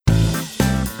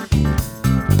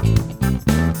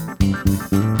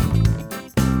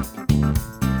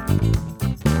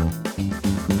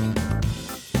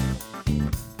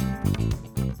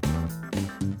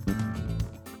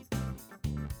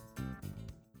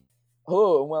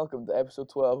Hello and welcome to episode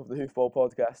 12 of the Hoofball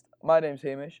Podcast. My name's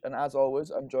Hamish, and as always,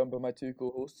 I'm joined by my two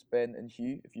co-hosts, Ben and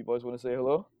Hugh. If you boys want to say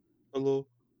hello. Hello.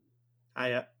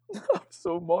 Hiya. I'm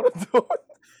so monotone.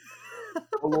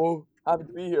 Hello. Happy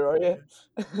to be here, are you?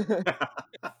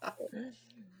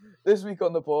 This week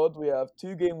on the pod, we have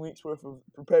 2 game weeks worth of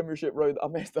Premiership round. I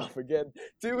messed up again.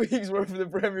 2 weeks worth of the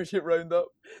Premiership roundup,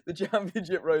 the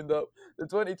Championship roundup, the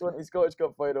 2020 Scottish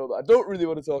Cup final that I don't really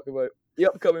want to talk about, the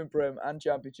upcoming Prem and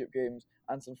Championship games,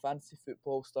 and some fantasy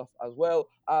football stuff as well,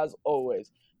 as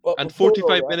always. But And before all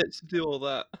 45 that- minutes to do all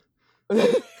that.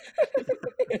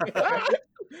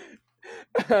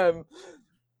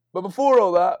 But before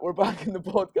all that, we're back in the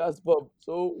podcast pub.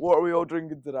 So, what are we all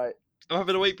drinking tonight? I'm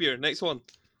having a white beer. Next one.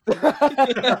 Go,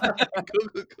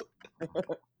 go,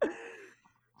 go.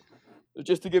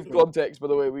 Just to give context, by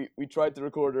the way, we tried to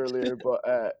record earlier, but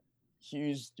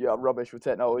Hugh's rubbish with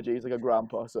technology. He's like a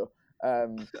grandpa, so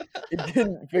he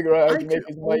didn't figure out how to make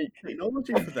his mic.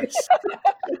 Technology for this.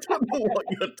 I don't know what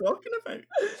you're talking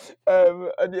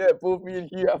about. And yeah, both me and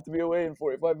Hugh have to be away in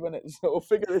 45 minutes, so we'll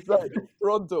figure this out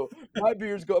pronto. My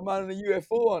beer's got a man in a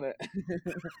UFO on it.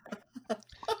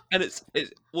 And it's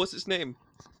what's its name?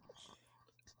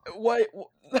 Why?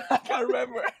 I can't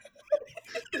remember.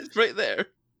 It's right there.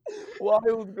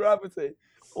 Wild Gravity.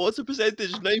 What's the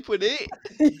percentage? 9.8.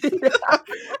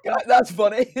 Yeah, that's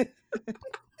funny.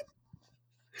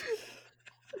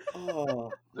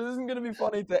 Oh, This isn't going to be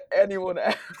funny to anyone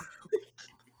else.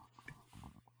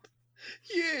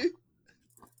 You.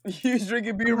 Hugh's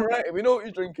drinking beer, right? We know what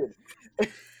he's drinking.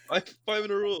 5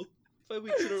 in a row. 5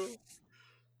 weeks in a row.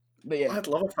 But yeah, I'd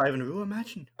love a 5 in a row,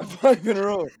 imagine. 5 in a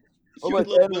row. You about would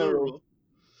love 10 in a another row? row.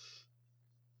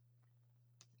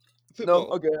 No,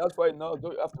 Football. okay, that's fine. No,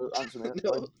 don't have to answer me. That's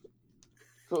No. fine.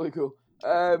 Totally cool.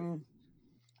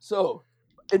 So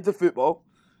into football.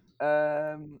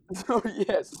 So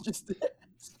yes, just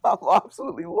I'm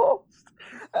absolutely lost.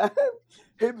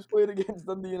 Hibs played against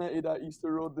Dundee United at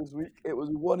Easter Road this week. It was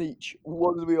 1 each.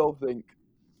 What do we all think?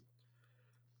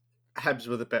 Hibs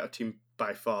were the better team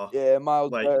by far. Yeah,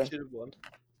 miles Like, better. Should have won.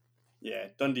 Yeah,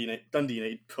 Dundee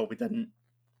United probably didn't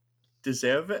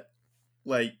deserve it.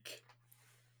 Like,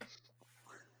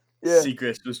 Yeah,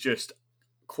 Siegrist was just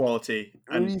quality.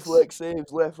 And reflex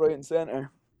saves left, right, and centre.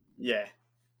 yeah.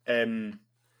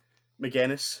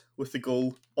 McGuinness with the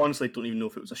goal. Honestly, don't even know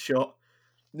if it was a shot.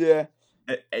 Yeah,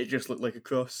 It just looked like a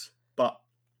cross. But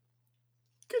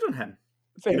good on him.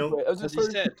 fair know, play. It was his as he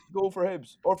first said. goal for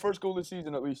Hibs, or first goal this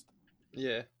season at least.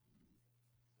 Yeah.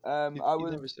 I He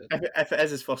was. never said. If it is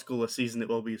his first goal this season, it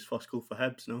will be his first goal for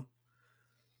Hibs, no?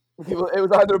 It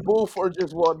was either both or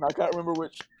just one. I can't remember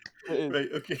which it is. Right,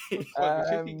 okay. Quite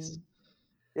the cookies.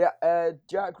 Yeah,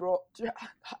 Jack Ross.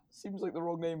 Seems like the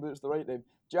wrong name, but it's the right name.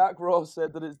 Jack Ross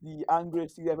said that it's the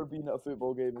angriest he's ever been at a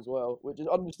football game as well, which is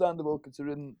understandable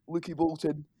considering Lukey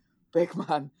Bolton, big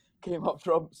man, came up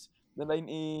trumps the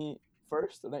 91st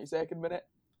or 92nd minute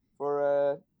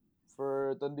for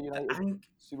Dundee United.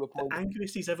 Super The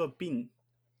angriest he's ever been.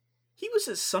 He was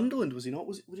at Sunderland, was he not?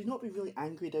 Would he not be really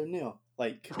angry down there?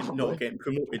 Like, Probably. not getting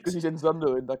promoted? Because he's in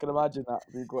Sunderland, I can imagine that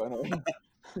being quite annoying.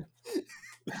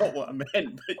 Not what I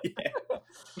meant, but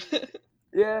yeah.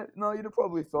 Yeah, no, you'd have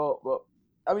probably thought, but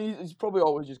I mean, he's probably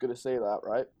always just going to say that,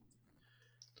 right?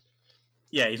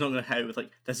 Yeah, he's not going to hit it with,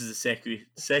 like, this is the second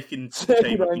Second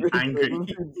time I've been angry.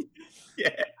 angry.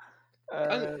 Yeah.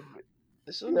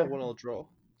 It's only yeah. a 1-1 draw.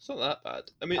 It's not that bad.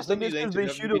 I mean, I it's think Dundee it's 'cause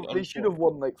United. they who haven't been they should have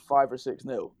unfortunate. won like 5 or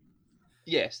 6-0,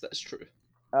 Yes, that's true.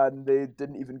 and they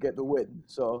didn't even get the win.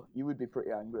 So you would be pretty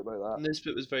angry about that.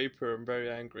 Nisbet was very poor and very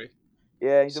angry.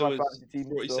 Yeah, he's in So my it's fantasy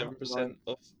team. so 47%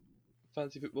 of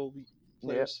fantasy football yeah.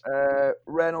 players.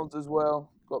 Reynolds as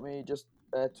well got me just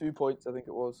 2 points, I think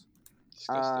it was,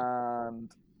 Disgusting.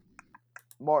 and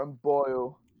Martin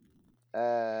Boyle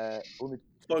only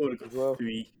Boyle would have as got well.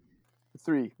 3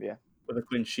 3. Yeah. with a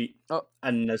clean sheet. Oh.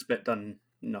 And Nisbet done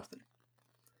nothing.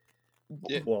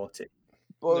 Yeah. Quality.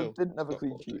 Boyle No, didn't have a not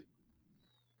clean quality. sheet.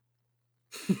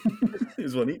 It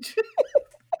was 1 each.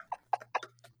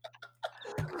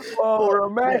 Oh, we're a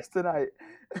mess tonight.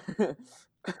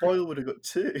 Boyle would have got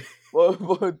 2. Well,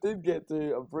 Boyle did get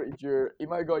 2. I'm pretty sure he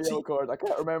might have got a yellow card. I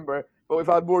can't remember, but we've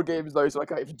had more games now, so I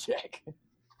can't even check.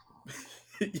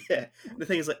 Yeah. The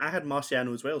thing is, like, I had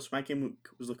Marciano as well, so my game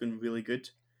was looking really good.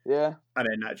 Yeah. And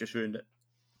then that just ruined it.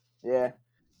 Yeah.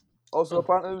 Also, Oh.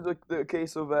 apparently, it was the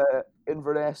case of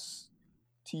Inverness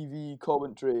TV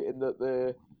commentary in that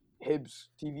the Hibs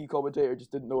TV commentator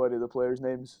just didn't know any of the players'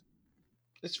 names.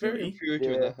 It's very Really?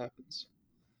 infuriating when Yeah. that happens.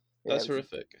 Yeah, That's it was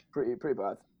horrific. pretty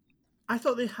bad. I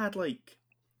thought they had, like,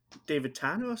 David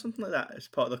Tanner or something like that as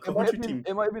part of the It might have commentary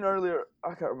team. been earlier.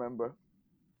 I can't remember.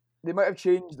 They might have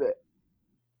changed it.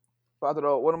 But I don't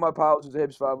know. One of my pals who's a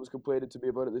Hibs fan was complaining to me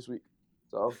about it this week.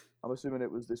 So I'm assuming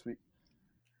it was this week.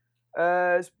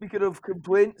 Speaking of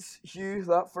complaints, Hugh,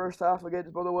 that first half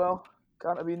against Motherwell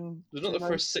can't have been. It was not too the nice.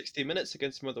 first 60 minutes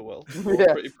against Motherwell.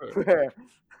 Yeah, Pretty poor. fair.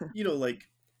 You know, like,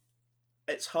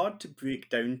 it's hard to break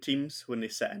down teams when they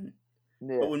sit in.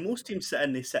 Yeah. But when most teams sit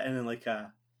in, they sit in like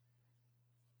a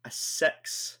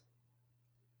 6-4-1.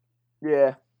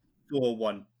 Yeah.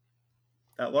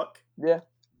 That work? Yeah.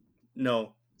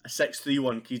 No, a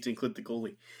 6-3-1 because to include the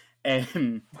goalie.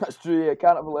 That's true. Yeah,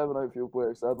 can't have 11 outfield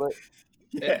players, sadly.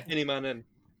 Yeah. Any man in.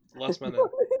 Last man in.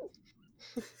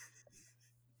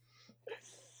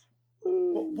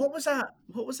 What was that?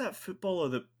 What was that footballer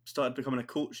that started becoming a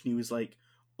coach and he was like,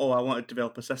 "Oh, I want to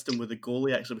develop a system where the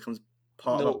goalie actually becomes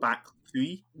part of No. a back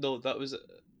three." No, that was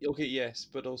okay. Yes,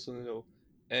 but also no.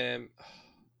 It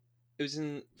was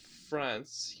in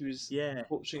France. He was Yeah.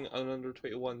 coaching an under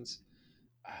 21s.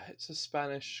 It's a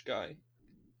Spanish guy,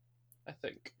 I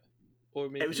think, or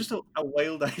maybe It was just a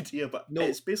wild idea, but No.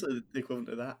 it's basically the equivalent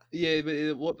of that. Yeah,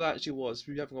 but what that actually was,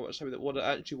 we haven't got much time with it. What it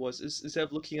actually was is instead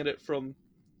of looking at it from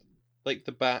like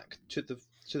the back to the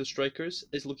strikers,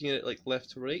 is looking at it like left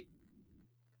to right.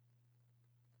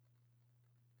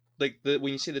 Like when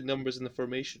you see the numbers in the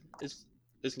formation, is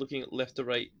looking at left to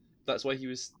right. That's why he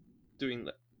was doing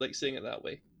that, like saying it that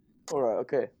way, All right.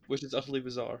 Okay. which is utterly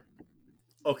bizarre.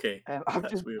 Okay. I've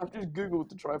That's just weird. googled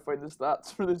to try and find the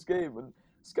stats for this game, and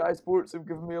Sky Sports have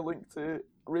given me a link to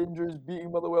Rangers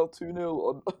beating Motherwell 2-0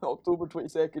 on October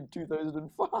 22nd,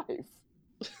 2005.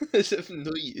 It's of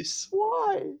no use.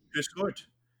 Why? Who scored?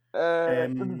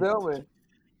 Couldn't tell me.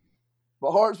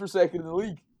 But Hearts were second in the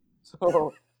league,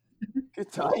 so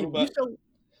good time. But- You still, To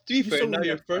be You fair, still now only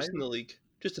you're have first five. in the league,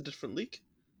 just a different league.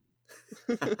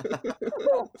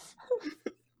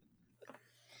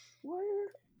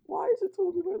 Why is it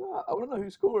told me about that? I want to know who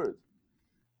scored.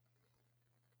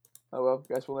 Oh well,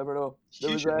 guess we'll never know. There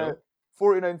You was should know.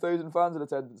 49,000 fans in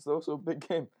attendance though, so big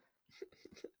game.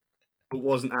 it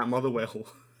wasn't at Motherwell.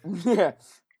 Yeah.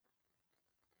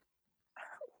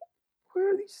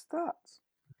 Where are these stats?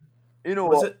 You know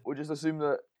Was what? it- We'll just assume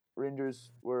that Rangers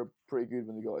were pretty good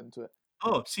when they got into it.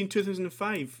 Oh, seen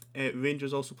 2005.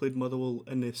 Rangers also played Motherwell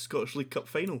in the Scottish League Cup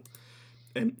final.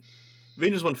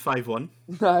 Rangers won 5-1.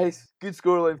 Nice. Good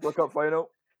scoreline for a cup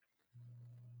final.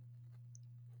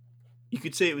 You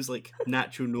could say it was like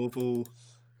Nacho Novo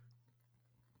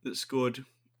that scored.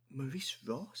 Maurice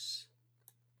Ross?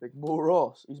 Like Mo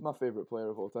Ross. He's my favourite player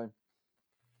of all time.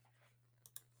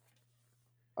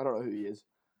 I don't know who he is.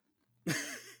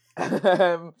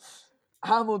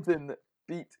 Hamilton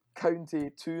beat County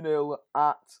 2-0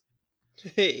 at...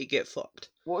 Hey, get fucked.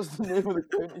 What's the name of the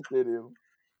county stadium?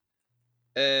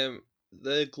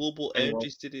 The Global Dingwall. Energy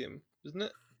Stadium, isn't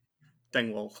it?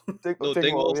 Dingwall. No, Dingwall,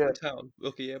 Dingwall's yeah. in town.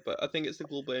 Okay, yeah, but I think it's the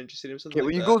Global Energy Stadium. Something Okay, well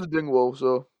like you that. go to Dingwall,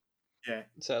 so... Yeah.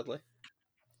 Sadly.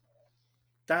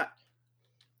 That.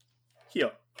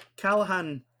 Here.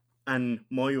 Callahan and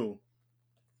Moyo.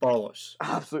 Ballers.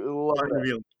 Absolutely love it.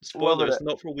 Unreal. Spoilers, it.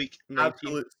 not for week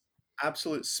 19.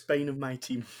 Absolute spine of my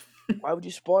team. Why would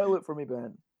you spoil it for me,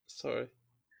 Ben? Sorry.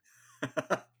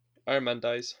 Iron Man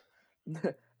dies.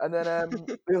 And then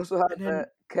we also had And then-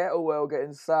 Kettlewell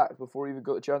getting sacked before he even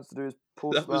got the chance to do his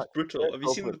post That was brutal. Have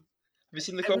you seen the conference. It was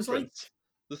like- conference?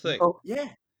 The thing. Oh, Yeah.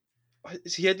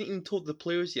 He hadn't even told the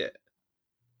players yet.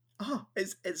 Oh,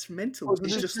 it's mental. oh,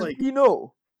 He's does just like, you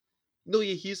know? No,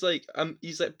 yeah, he's like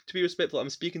to be respectful, I'm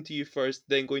speaking to you first,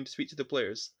 then going to speak to the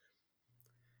players.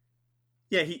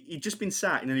 yeah, he'd just been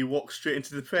sacked and then he walked straight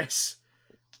into the press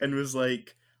and was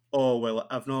like, oh, well,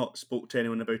 I've not spoke to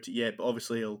anyone about it yet, but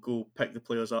obviously I'll go pick the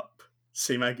players up,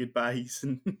 say my goodbyes,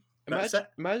 and that's it.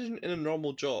 Imagine in a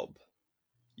normal job,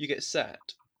 you get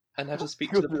sacked and have to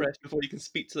speak to the press before you can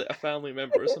speak to a family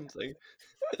member or something.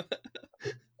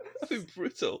 That'd be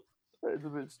brutal. It's a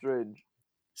bit strange.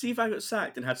 See, if I got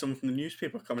sacked and had someone from the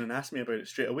newspaper come in and ask me about it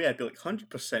straight away, I'd be like,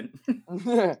 100%.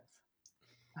 Yeah.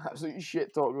 Absolutely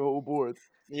shit talk the whole board.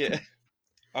 Yeah.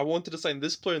 I wanted to sign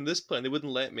this player and this player, and they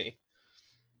wouldn't let me.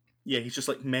 Yeah, he's just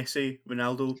like Messi,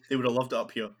 Ronaldo. They would have loved it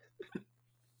up here.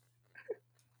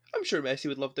 I'm sure Messi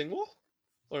would love Dingwall.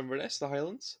 Or Inverness, the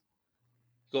Highlands.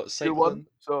 Got Two cycling. won,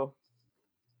 so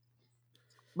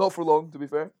not for long, to be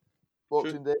fair.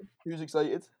 Boxing Day. Who's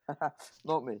excited?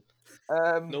 Not me.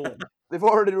 No one. They've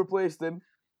already replaced him,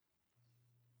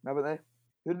 haven't they?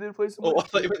 Who did they replace him Oh, I with?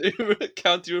 thought you were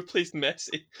County replaced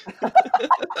Messi.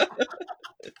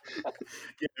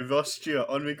 Yeah, Ross Stewart,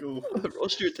 on we go.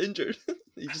 Ross Stewart's injured.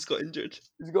 He just got injured.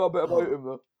 He's got a bit about him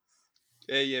though.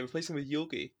 Yeah, replacing with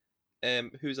Yogi,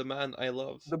 who's a man I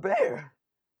love. The bear.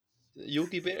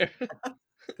 Yogi Bear.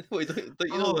 Wait, don't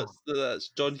you know that's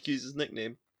John Hughes'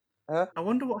 nickname? Huh? I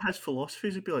wonder what his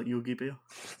philosophies would be like Yogi Bear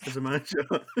as a manager.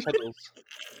 Puddles.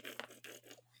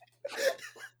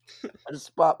 I just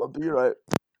spat my beer out.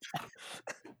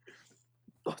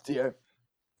 Oh dear.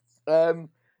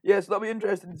 Yeah, so that'll be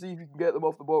interesting to see if you can get them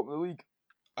off the bottom of the league.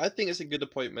 I think it's a good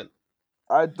appointment.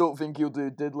 I don't think he'll do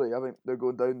diddly. I think they're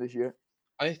going down this year.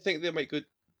 I think they might go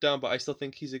down, but I still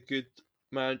think he's a good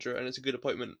manager and it's a good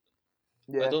appointment.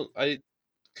 Yeah. I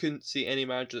couldn't see any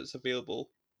manager that's available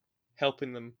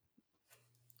helping them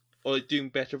or doing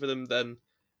better for them than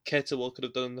Kettlewell could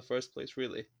have done in the first place,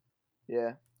 really.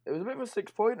 Yeah. It was a bit of a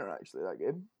 6-pointer actually, that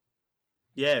game.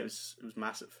 Yeah, it was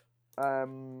massive.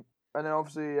 And then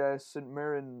obviously St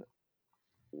Mirren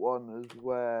won as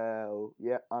well.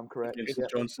 Yeah, I'm correct. Against Yeah.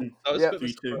 Johnson. That was Yeah. a bit of a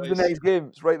 3-2. It was surprise. the next game.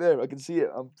 It's right there. I can see it.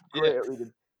 I'm great Yeah. at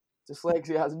reading.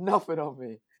 Dyslexia has nothing on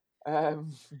me.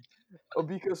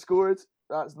 Obika scored.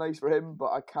 That's nice for him,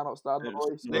 but I cannot stand the It was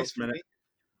voice. so- nice minute.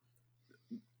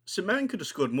 St Mirren could have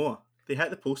scored more. They hit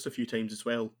the post a few times as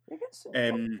well. Against St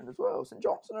Johnson as well. St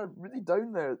Johnson are really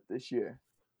down there this year.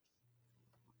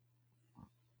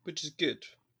 Which is good.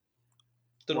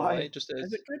 Don't know Why? why, it just Is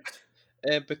is. it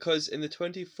good? Because in the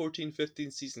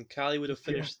 2014-15 season, Cali would have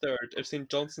finished third if St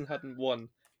Johnson hadn't won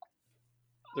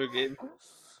their game,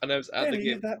 and I was at the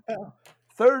Yeah, game. that better.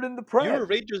 Third in the Prem. You're a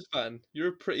Rangers fan.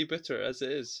 You're pretty bitter as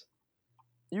it is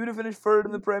You would have finished third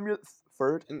in the Premier.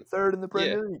 Third in the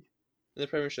Premier League. in the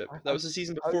Premiership. How- That was the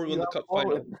season How before do we you won the have cup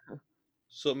final, fallen?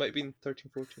 so it might have been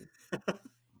 13-14.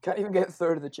 Can't even get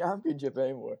third in the Championship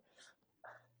anymore.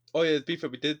 Oh yeah, to be fair,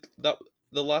 we did that.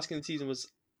 The last game of the season was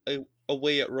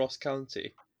away at Ross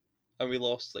County, and we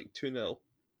lost like 2-0.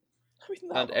 I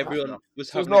mean, And everyone was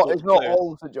So it's having to go it's to not players.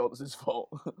 all St Johnson's fault.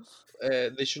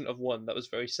 They shouldn't have won. That was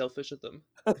very selfish of them.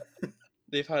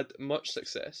 They've had much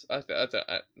success.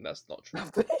 That's not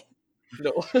true.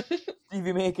 No.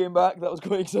 Stevie May came back. That was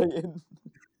quite exciting.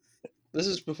 This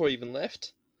is before he even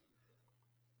left.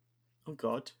 Oh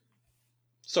God.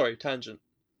 Sorry, tangent.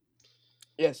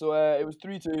 Yeah, so it was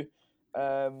 3-2.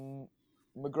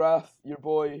 McGrath, your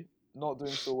boy, not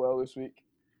doing so well this week.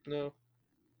 No,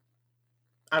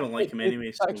 I don't like him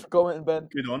anyway. So Thanks for commenting, Ben.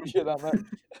 good on him. Appreciate that, man.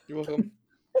 you're welcome.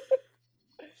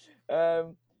 Yeah,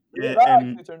 Yeah, that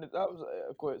actually turned it. That was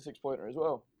quite a 6-pointer as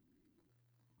well.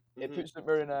 It Mhm. puts St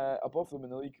Mirren above them in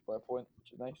the league by a point,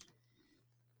 which is nice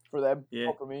for them. Yeah.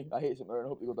 Not for me. I hate St Mirren. I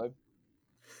hope they go down.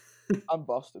 I'm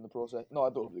bust in the process. No, I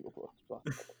don't hope they go pro. But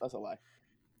that's a lie.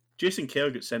 Jason Kerr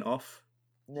got sent off.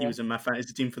 Yeah, He was in my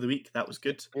fantasy team for the week. That was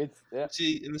good. good. Yeah. Was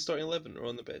he in the starting 11 or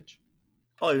on the bench?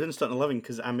 Oh, he was in starting 11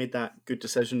 because I made that good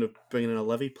decision of bringing in a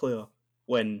Levy player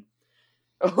when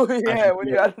Oh yeah, when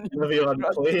you had Levy hadn't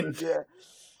played. Yeah.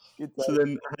 Good So time.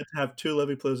 then I had to have two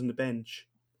Levy players on the bench,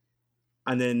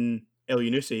 and then El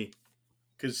Yunusi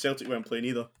because Celtic weren't playing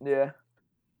either. Yeah.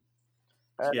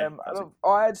 Yeah,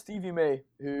 I had Stevie May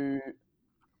who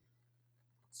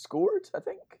scored. I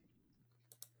think.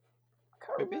 I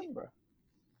can't Maybe. remember.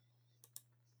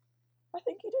 I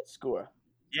think he did score.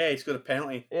 Yeah, he scored a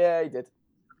penalty Yeah, he did.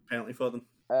 for them.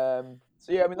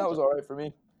 So yeah, I mean that was alright for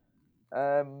me.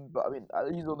 But I mean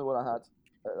he's the only one I had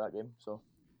at that game, so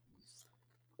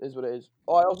it is what it is.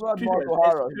 Oh, I also had To be Mark fair,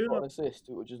 O'Hara it's who got true. an assist,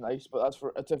 which is nice. But that's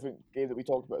for a different game that we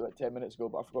talked about like 10 minutes ago.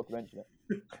 But I forgot to mention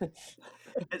it.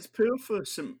 It's poor for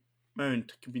St Mirren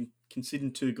to be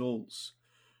conceding 2 goals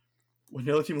when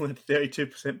the other team only had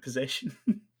 32% possession.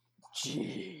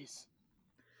 Jeez,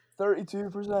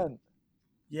 32%.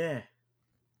 Yeah,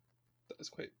 That's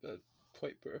quite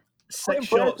poor. 6 impressive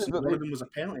shots and that one they- of them was a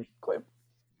penalty. Quite.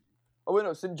 Oh wait,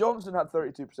 no. St Johnson had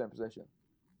 32% possession.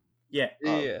 Yeah.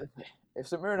 Yeah. If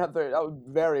St Mirren had 30, that was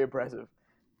very impressive.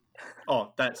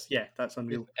 Oh, that's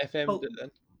unreal. FM Oh. did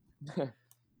then.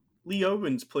 Lee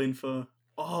Owen's playing for.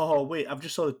 Oh wait, I've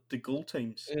just saw the goal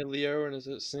times. Yeah, Lee Owen is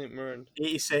at St Mirren.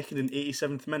 82nd and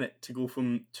 87th minute to go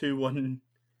from 2-1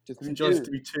 To St 3-2. John's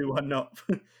to be 2-1 up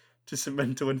to St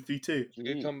Mirren to win 3-2. It's a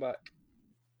good Jeez. comeback.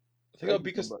 I Very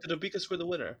think good comeback. did Obika score the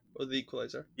winner or the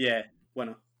equaliser? Yeah,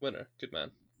 winner. Winner, good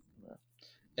man. Yeah.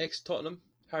 Ex Tottenham,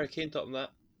 Harry Kane taught him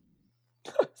that.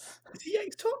 Is he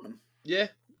ex Tottenham? Yeah,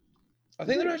 I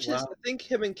think they're Really? actually. Wow. I think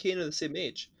him and Kane are the same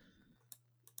age,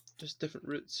 just different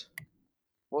routes.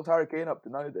 What's Harry Kane up to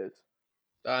nowadays?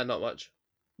 Not much.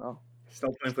 No,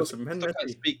 Still playing for St Mirren, Still is can't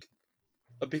he? speak.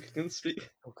 Obika can speak.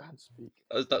 I can't speak.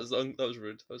 That was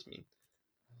rude. That was mean.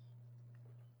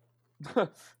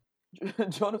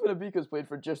 Jonathan Obika's played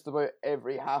for just about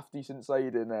every half-decent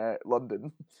side in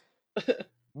London.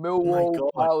 Millwall,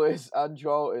 God. Palace, and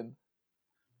Charlton.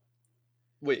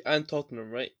 Wait, and Tottenham,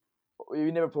 right?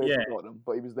 He never played Yeah. for Tottenham,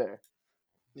 but he was there.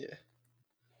 Yeah.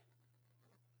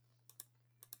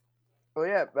 So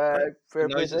yeah, fair And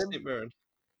now play he's to at him. St Mirren.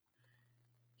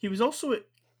 He was also at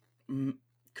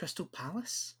Crystal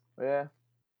Palace. Yeah.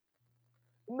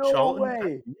 No Charlton.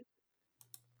 way.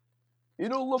 You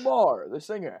know Lamar, the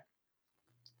singer?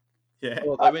 Yeah.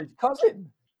 Oh, That's his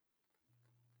cousin.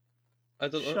 I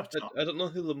don't know. Shut up. I don't know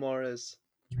who Lamar is.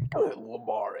 You know who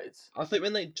Lamar is. I think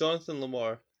meant like Jonathan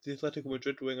Lamar, the Atletico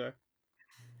Madrid winger.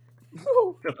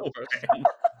 No. No first. way.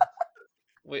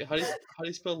 Wait, how do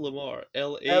you spell Lamar?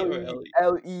 L-A or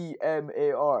L-E?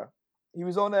 Lemar. He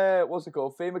was on what's it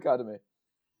called? Fame Academy.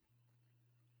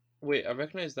 Wait, I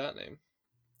recognise that name.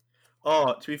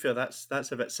 Oh, to be fair, that's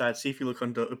a bit sad. See if you look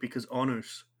under Ubica's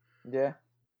honours. Yeah.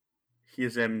 He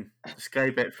is the Sky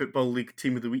Bet Football League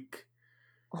Team of the Week.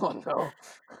 Oh no.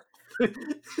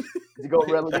 He got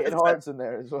relegated Hearts in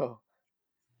there as well.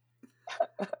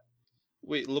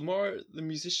 Wait, Lamar the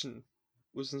musician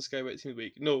was in Sky Bet Team of the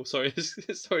Week. No, sorry,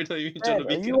 sorry, no, you mean Ben, John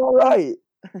are you Obika. alright?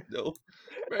 No.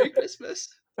 Merry Christmas.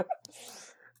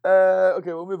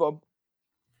 Okay, we'll move on.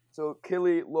 So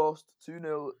Killy lost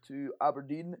 2-0 to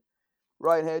Aberdeen.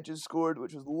 Ryan Hedges scored,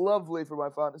 which was lovely for my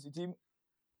fantasy team.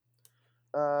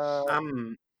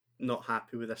 I'm not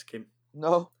happy with this game.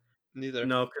 No. Neither.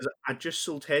 No, because I just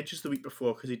sold Hedges the week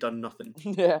before because he'd done nothing,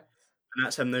 Yeah. and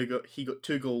that's him now. He got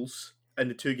 2 goals in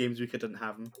the 2 games week I didn't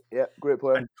have him, Yeah, great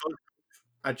player. and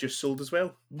I just sold as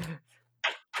well.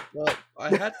 Well, I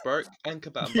had Burke and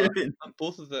Kabamba, and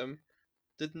both of them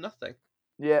did nothing.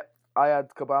 Yeah, I had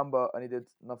Kabamba and he did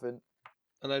nothing.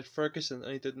 And I had Ferguson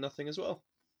and he did nothing as well.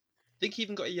 I think he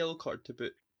even got a yellow card to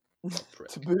boot.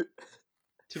 To boot.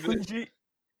 To boot. Fuji.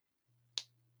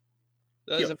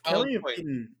 That is a Kelly valid have point.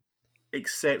 been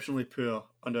exceptionally poor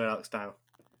under Alex Dow.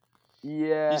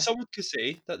 Yeah. Someone could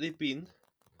say that they've been.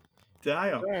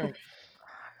 Dyer.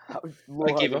 That was low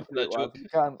I gave hanging up on that fruit, lad.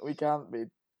 joke. We can't be.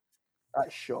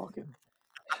 That's shocking.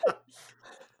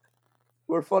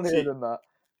 We're funnier See- than that.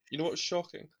 You know what's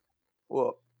shocking?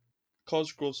 What?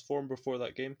 Cosgrove's form before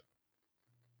that game.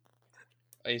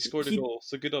 And he scored a He- goal,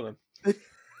 so good on him.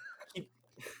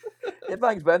 Yeah,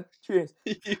 thanks, Ben. Cheers.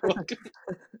 You're welcome.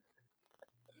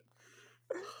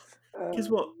 Guess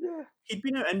what? Yeah. He'd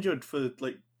been out injured for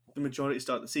the majority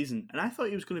start of the season, and I thought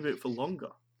he was going to be out for longer.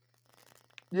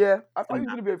 Yeah, I thought he was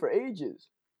going to be out for ages.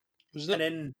 Was And that?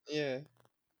 then Yeah.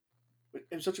 it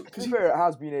was such a To because be fair, it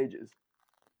has been ages.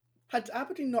 had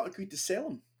Aberdeen not agreed to sell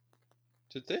him.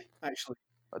 Did they? Actually,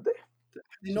 Had they? had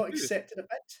they not Who? accepted a bid?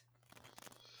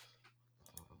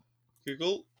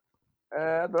 Google.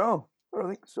 I don't know. I don't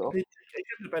think so. They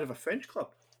gave a bit of a French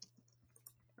club.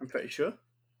 I'm pretty sure.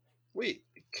 Wait,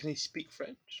 can he speak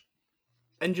French?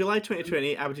 In July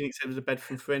 2020, Aberdeen accepted a bid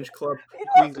from French club. You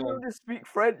don't have to England. know to speak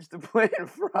French to play in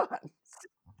France.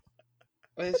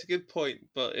 Well, that's a good point,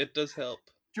 but it does help.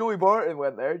 Joey Barton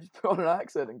went there, just put on an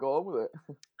accent and got on with it.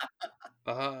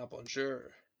 Ah,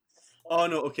 bonjour. Oh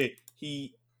no, okay.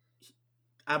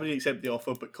 Aberdeen accepted the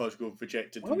offer, but Cosgrove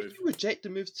rejected Why the would move. you reject the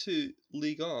move to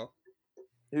Ligue 1?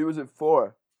 Who was it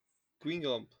for?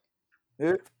 Guingamp.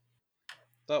 Who?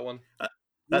 That one.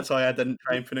 That's why I didn't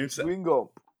try and pronounce it. Guingamp.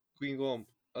 Guingamp.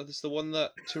 Oh, that's the one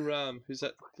that Thuram, who's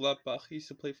at Gladbach, used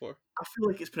to play for. I feel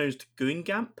like it's pronounced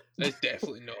Goongamp. It's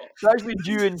definitely not. It's actually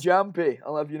Dew and Jampy,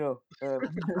 I'll have you know.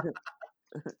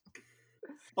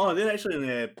 Oh, they're actually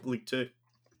in League 2.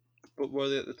 But were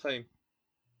they at the time?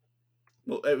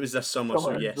 Well, it was this summer,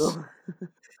 so yes.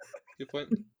 Good point.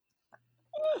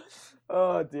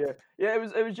 Oh dear. Yeah, it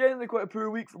was generally quite a poor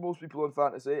week for most people on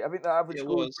fantasy. I think the average Yeah, it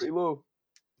score was was. pretty low.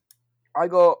 I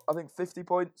got 50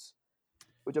 points,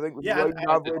 which I think was Yeah, around I did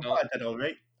average. not. I did all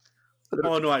right.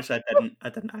 Oh no, actually, I didn't. I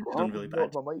did Oh, done really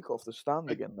knocked bad. my mic off the stand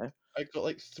I- again there. I got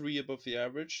like 3 above the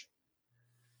average.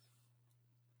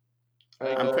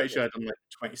 I'm Uh, pretty sure I done like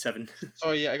 27.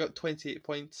 Oh yeah, I got 28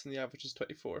 points and the average is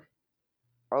 24.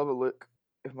 I'll have a look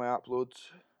if my app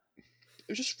loads. It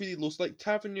was just really low. So, like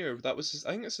Tavernier, that was his,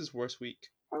 I think that's his worst week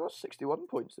I got 61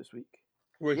 points this week.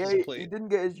 where Yeah, he's he played didn't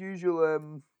get his usual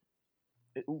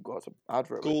oh god, it's an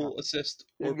advert. right now. goal, assist,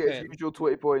 He or didn't get pen. his usual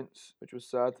 20 points, which was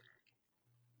sad.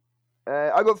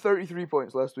 I got 33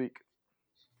 points last week.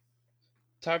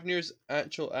 Tavernier's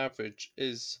actual average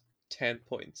is 10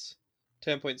 points,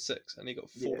 10.6, and he got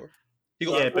 4. Yeah. He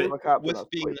got Yeah, four but My captain, with that's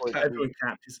being 20 the points a captain. week. Everyone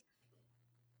captains.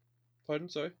 Pardon,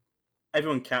 sorry.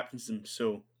 Everyone captains them,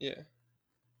 so Yeah.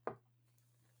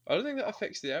 I don't think that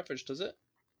affects the average, does it?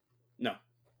 no.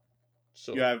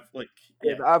 So You have like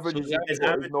Yeah, the average So is the what it is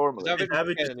average- normally. his his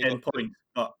average is 10 and he 10 got 2. points,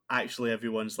 but actually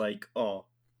everyone's like, oh,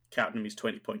 captain means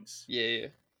 20 points. Yeah.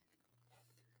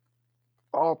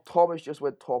 Oh, Thomas just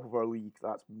went top of our league.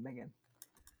 That's minging.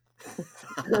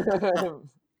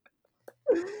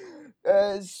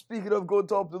 Speaking of going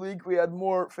top of the league, we had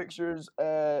more fixtures.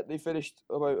 They finished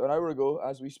about an hour ago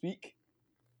as we speak.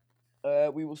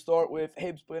 We will start with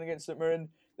Hibs playing against St Mirren.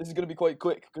 This is going to be quite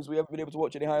quick because we haven't been able to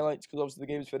watch any highlights because obviously the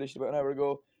game's finished about an hour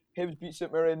ago. Hibs beat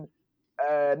St Mirren.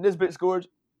 Nisbet scored,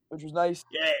 which was nice.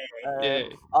 Yeah.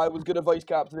 I was going to vice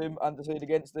captain him and decided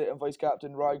against it and vice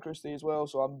captain Ryan Christie as well,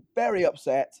 so I'm very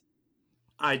upset.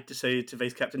 I decided to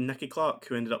vice captain Nicky Clark,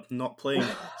 who ended up not playing,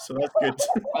 so that's good.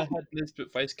 I had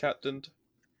Nisbet vice captained.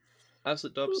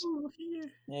 Absolute dubs. Ooh, yeah.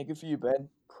 Yeah, good for you, Ben.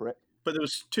 Prick. But there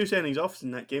was 2 sendings off in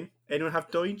that game. Anyone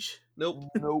have Doige? Nope.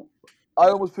 Nope. I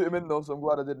almost put him in though, so I'm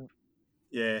glad I didn't.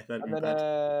 Yeah, that'd And be then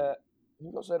bad.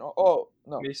 who got sent off? Oh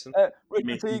no, Mason.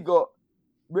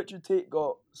 Richard Tate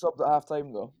got subbed at half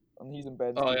time though, and he's in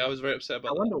Ben's Oh team. yeah, I was very upset I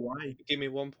about that. wonder why. He gave me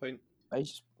 1 point.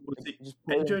 He's Was he just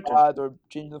playing injured? bad or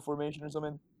changing the formation or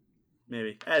something.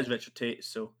 Maybe. It is Richard Tate,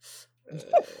 so.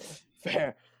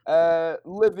 Fair.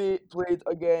 Livy played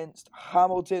against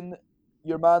Hamilton.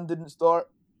 Your man didn't start.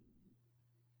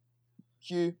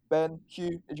 Hugh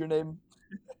is your name.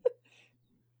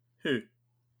 Who?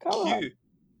 Callahan. Q.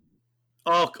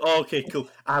 Oh, okay, cool.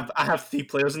 I have 3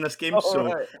 players in this game, Oh, so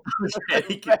right. I was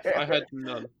very good. I had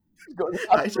none. He's got the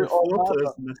Actually, absolute 4 all-rounder.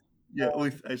 players in this. Yeah,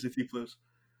 only actually 3 players.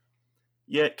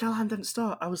 Yeah, Callahan didn't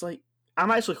start. I was like, I'm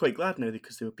actually quite glad now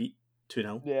because they were beat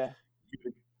 2-0. Yeah,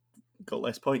 Got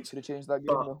less points. could have changed that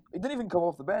game But- though. He didn't even come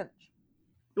off the bench.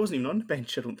 He wasn't even on the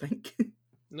bench, I don't think.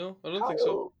 No, I don't think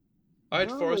so. I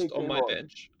had Really Forrest on came my on.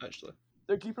 bench, actually.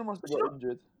 Their keeper must have got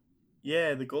injured.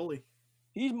 Yeah, the goalie.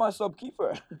 He's my sub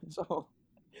keeper, so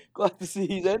glad to see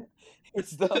he's in.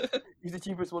 He's the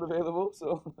cheapest one available.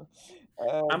 So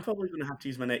I'm probably going to have to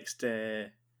use my next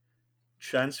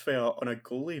transfer on a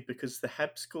goalie because the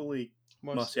Hibs goalie,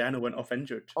 Marciano, went off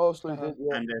injured. obviously Uh-huh. did,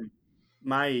 yeah. And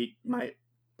my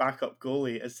backup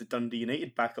goalie is the Dundee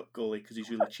United backup goalie because he's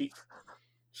really cheap.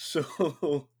 So,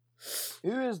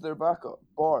 Who is their backup?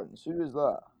 Barnes. Who is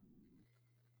that?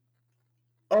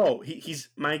 he's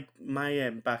my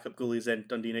backup goalie is in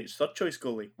Dundee United's third choice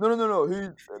goalie. No.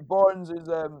 Who Barnes is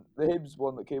the Hibs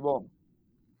one that came on.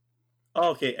 Oh,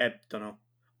 okay, don't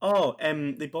know.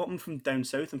 They bought him from down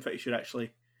south. I'm pretty sure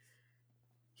actually.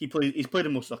 He's played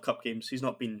in most of the cup games. He's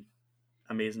not been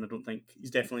amazing. I don't think he's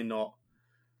definitely not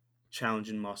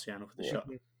challenging Marciano for the Yeah. shot.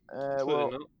 Clearly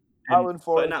Well, not. Alan But in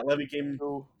Forrest, that Levy game,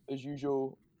 as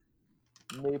usual,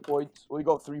 no points. Well, he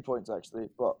got 3 points actually,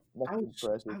 but I nothing was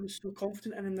impressive. so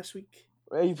confident in him this week.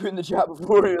 Right, you put in the chat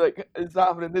before, you're like, it's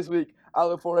happening this week.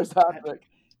 Alan Forrest hat-trick.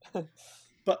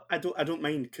 But I don't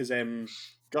mind because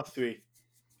Guthrie,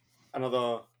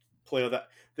 another player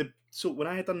so when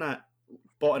I had done that,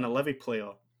 bought in a Levy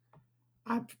player,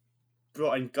 I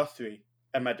brought in Guthrie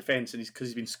in my defence, and because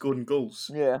he's been scoring goals.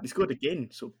 Yeah. He scored again,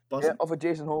 so Yeah, buzzing. off a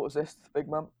Jason Holt assist, big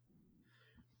man.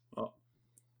 Oh,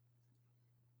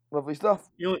 Lovely stuff.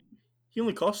 he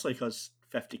only costs like us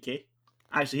 50k.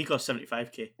 Actually, he cost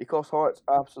 75k. He cost Hearts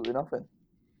absolutely nothing.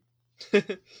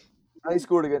 And he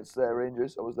scored against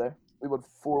Rangers. I was there. We won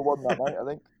 4-1 that night, I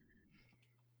think.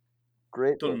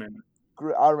 Great. Don't game. remember.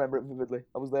 Great. I remember it vividly.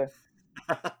 I was there.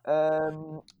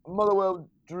 Motherwell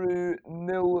drew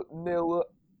 0-0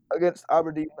 against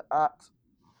Aberdeen at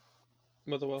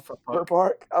Motherwell. Borough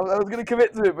Park. I was going to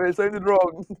commit to it, but it sounded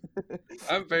wrong.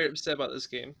 I'm very upset about this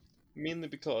game, mainly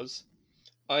because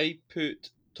I put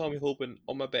Tommy Holben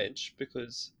on my bench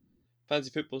because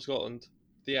Fantasy Football Scotland,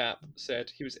 the app,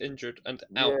 said he was injured and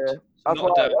out. Yeah, So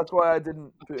not a doubt. that's why I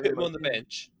didn't put Put him him on the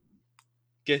bench.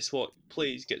 Guess what?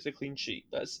 Plays gets a clean sheet.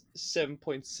 That's 7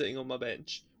 points sitting on my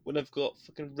bench when I've got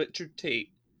fucking Richard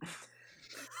Tate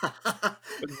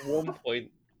with 1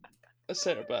 point, a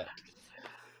centre back.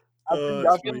 I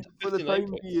that's think right. for the 59 time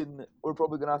points. being, we're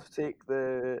probably going to have to take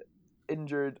the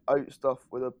injured out stuff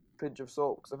with a pinch of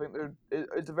salt, because I think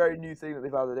it's a very new thing that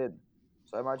they've added in.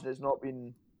 So I imagine it's not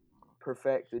been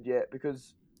perfected yet,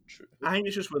 because True. I think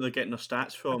it's just where they're getting their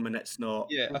stats from, and it's not.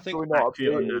 Yeah, I it's think probably not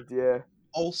accurate on updated. Yeah,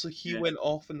 also he Yeah. went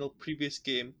off in the previous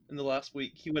game in the last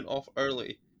week. He went off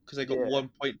early because I got Yeah. 1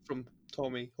 point from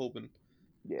Tommy Holben.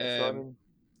 yeah. So I Um, mean,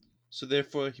 So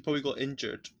therefore, he probably got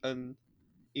injured, and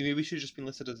he maybe should have just been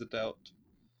listed as a doubt.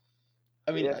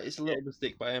 I mean, Yeah. it's a little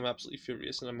mistake, but I am absolutely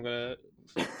furious, and I'm gonna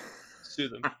sue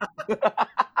them.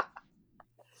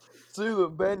 sue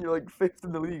them, Ben. You're like 5th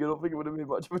in the league. I don't think it would have made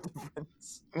much of a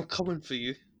difference. I'm coming for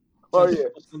you. Oh yeah,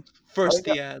 First I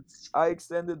think the ads. I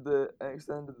extended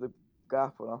the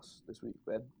gap on us this week,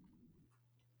 Ben.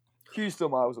 Q's still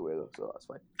miles away though, so that's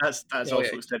fine. That's Oh, also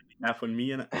yeah. extended half on me,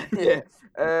 innit?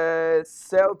 Yeah.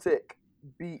 Celtic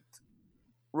beat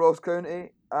Ross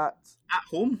County at At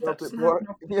home, Celtic that's Park.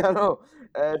 Yeah, I know.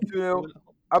 2-0.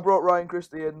 I brought Ryan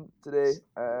Christie in today,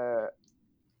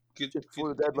 Good. just before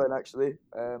good. the deadline actually,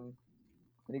 and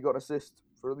he got an assist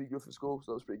for a league youth goal,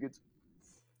 so that was pretty good.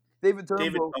 David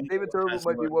Turnbull has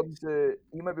might be not-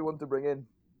 one to bring in.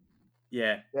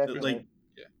 Yeah, Definitely. like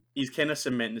he's kind of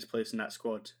cementing his place in that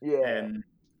squad. Yeah.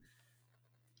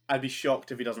 I'd be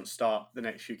shocked if he doesn't start the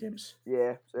next few games.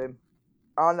 Yeah, same.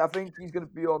 And I think he's going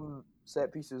to be on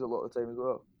set pieces a lot of the time as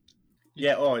well.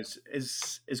 Yeah,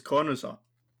 his corners up.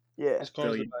 Yeah. His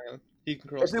corners are Brilliant. banging. He can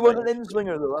cross If he the was line. an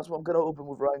in-swinger, though, that's what I'm going to open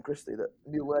with Ryan Christie, that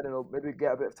Neil Lennon will maybe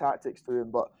get a bit of tactics to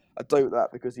him, but I doubt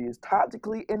that because he is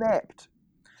tactically inept.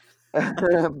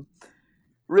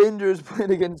 Rangers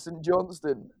playing against St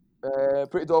Johnstone.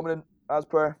 Pretty dominant, as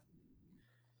per.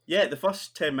 Yeah, the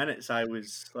first 10 minutes I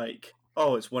was like,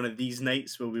 oh, it's one of these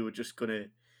nights where we were just going to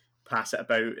pass it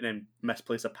about and then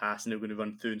misplace a pass and they were going to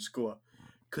run through and score.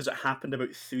 Because it happened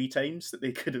about 3 times that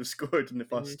they could have scored in the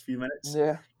first few minutes.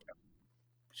 Yeah.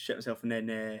 Shit himself, and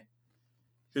then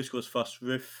who scores first?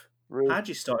 Roof. Really.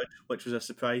 Hadji started, which was a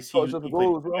surprise. Got himself a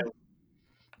goal as well.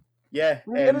 Yeah, Did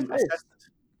he get an assist?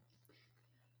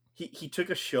 he took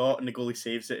a shot and the goalie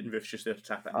saves it, and Roof's just there to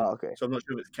tap it in. Oh, okay. So I'm not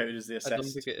sure if it's counted as the I don't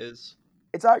assist. think it is.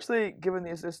 It's actually given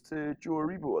the assist to Joe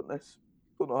Aribo on this.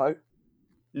 Don't know how.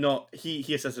 No, he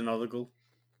assisted another goal.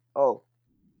 Oh.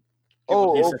 Yeah,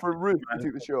 well, he Oh, assisted for Roof, he Manor.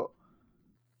 took the shot.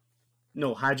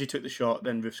 No, Hadji took the shot,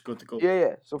 then Roof scored the goal.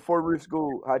 Yeah. So for Roof's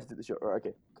goal, how'd you take the shot? Right,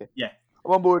 okay. Yeah.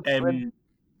 I'm on board. Win.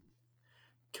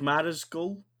 Kamara's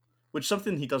goal, which is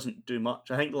something he doesn't do much.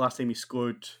 I think the last time he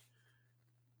scored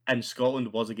in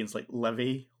Scotland was against like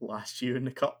Livy last year in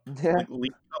the cup, Yeah. like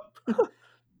League Cup.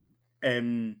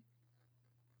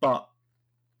 But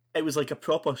it was like a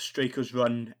proper striker's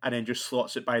run, and then just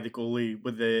slots it by the goalie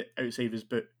with the outside of his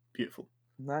boot. Beautiful.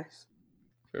 Nice.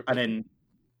 Fair And play. then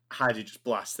Hadji just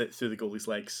blasted it through the goalie's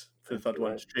legs for the third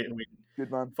one Right. straight away.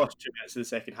 Good man. First 2 minutes of the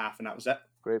second half, and that was it.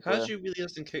 Great player. Hadji really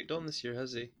hasn't kicked on this year,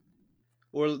 has he?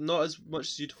 Or not as much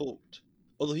as you'd hoped.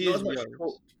 Although he Not is as much young.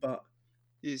 hoped, but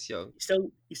He is young.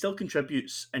 he still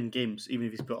contributes in games, even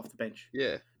if he's put off the bench.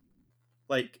 Yeah.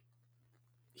 Like,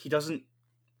 he doesn't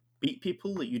beat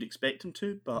people that you'd expect him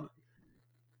to, but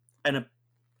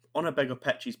on a bigger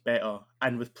pitch, he's better.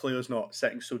 And with players not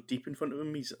sitting so deep in front of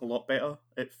him, he's a lot better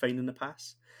at finding the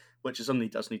pass, which is something he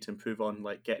does need to improve on,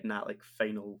 like getting that like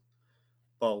final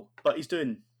ball. But he's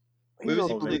doing. He's Where was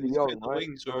he also playing? really Was he young, playing the right?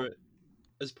 wings or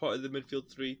as part of the midfield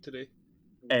 3 today?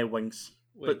 Wings, Wings.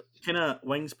 but kind of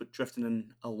wings, but drifting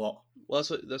in a lot. Well,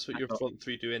 that's what I your thought- front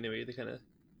 3 do anyway. They kind of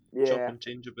jump Yeah. and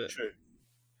change a bit.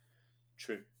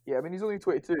 True. Yeah, I mean, he's only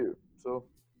 22, so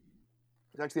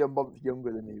he's actually a month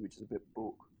younger than me, which is a bit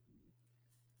bulk.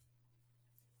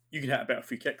 You can hit a better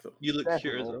free kick though. You look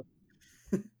cute as Definitely.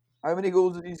 well. How many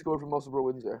goals did he score for Musselburgh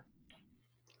Windsor?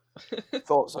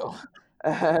 Thought so.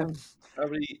 Um, How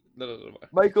many? No.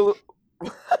 Michael,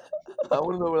 I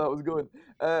want to know where that was going.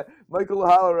 Michael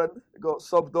Halloran got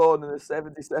subbed on in the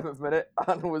 77th minute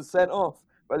and was sent off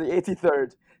by the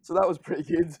 83rd. So that was pretty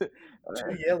good. 2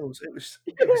 yellows. It was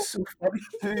so funny.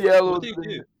 2 yellows What did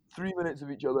he in do? 3 minutes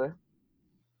of each other.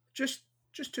 Just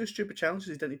 2 stupid challenges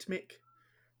he didn't need to make.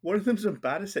 One of them's on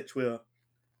Barisic where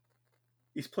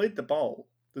he's played the ball.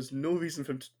 There's no reason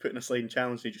for him to put in a sliding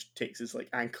challenge. He just takes his like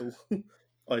ankle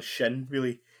or his shin,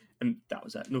 really, and that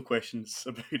was it. No questions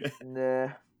about it. Nah.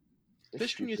 It's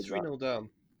Fish when you're stupid, 3-0 down.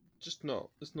 Just not.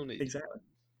 There's no need. Exactly.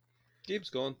 Game's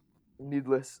gone. that.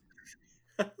 Needless.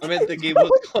 I meant the game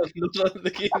was gone. Not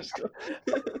the game's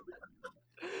gone.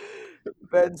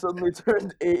 Ben suddenly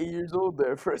turned 80 years old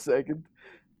there for a second.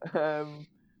 And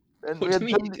What we do had you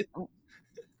mean? Dundee...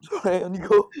 Sorry, on you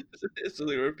go. So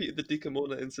they repeated the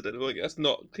Dicamona incident. I'm like, that's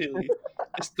not clearly.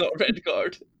 It's not a red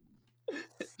card.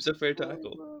 It was a fair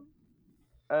tackle.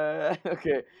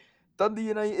 Okay. Dundee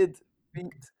United beat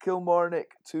Kilmarnock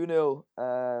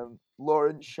 2-0.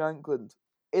 Lawrence Shankland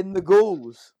in the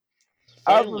goals.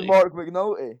 As was Finally, Mark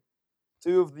McNulty.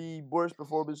 2 of the worst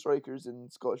performing strikers in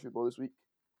Scottish football this week.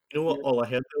 You know what? All I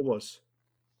heard there was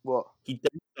What? he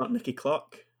didn't start Nicky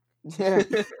Clark. Yeah.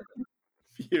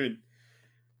 Fuming.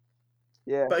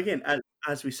 Yeah. But again,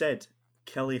 as we said,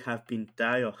 Kelly have been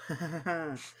dire.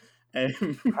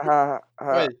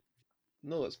 Right.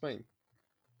 No, it's fine.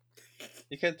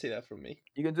 You can't take that from me.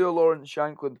 You can do a Lawrence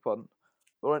Shankland pun.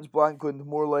 Lawrence Blankland,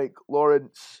 more like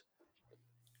Lawrence.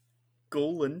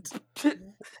 Goland. That's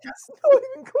not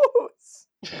even close.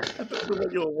 I don't know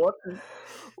what you were wanting.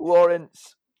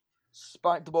 Lawrence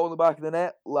spanked the ball in the back of the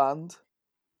net. Land.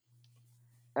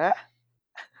 Eh?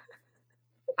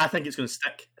 I think it's going to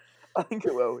stick. I think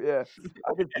it will. Yeah,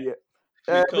 I can see it.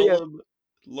 We But call yeah, him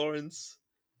Lawrence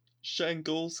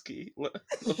Shangolski.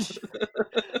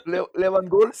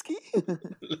 Lewandowski.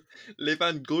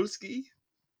 Lewandowski.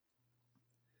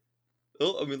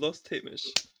 Oh, and we lost Hamish.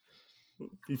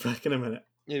 Be back in a minute.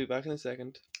 Yeah, be back in a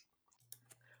second.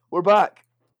 We're back.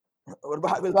 We're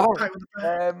back with that. Back with the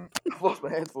back. I've lost my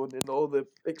headphone in all the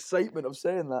excitement of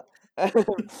saying that.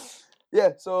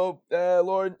 Yeah, so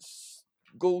Lawrence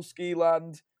Golski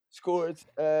land scored,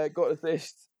 got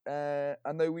assist, and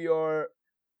now we are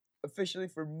officially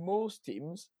for most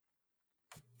teams.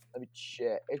 Let me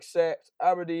check. Except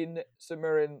Aberdeen, St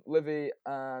Mirren, Livy,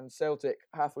 and Celtic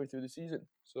halfway through the season.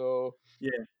 So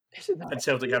Yeah. isn't that And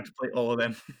Celtic have to play all of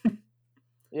them.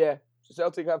 Yeah, so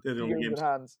Celtic have They're the 3 only games in games.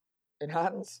 hands. In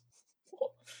hands?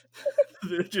 What?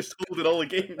 They're just holding all the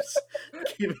games.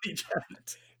 Game in each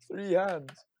hand. 3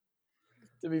 hands.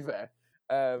 To be fair.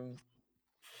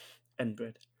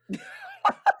 Inbred. That's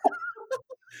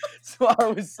what I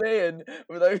was saying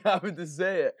without having to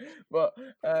say it. But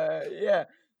yeah.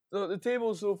 So the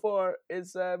table so far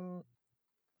is at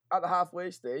the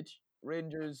halfway stage.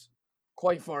 Rangers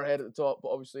quite far ahead at the top, but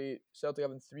obviously Celtic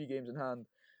having 3 games in hand.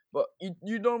 But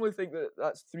you normally think that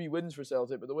that's 3 wins for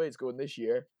Celtic, but the way it's going this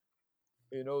year,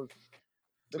 who knows? Is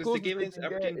the closest game they against can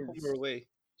get Aberdeen home is- or away?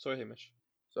 Sorry, Hamish.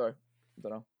 Sorry, I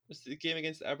don't know. Is the game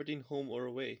against Aberdeen home or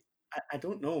away? I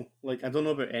don't know. Like, I don't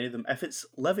know about any of them. If it's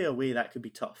Livy away, that could be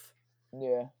tough.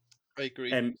 Yeah. I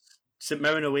agree. St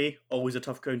Mirren away, always a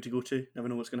tough ground to go to. Never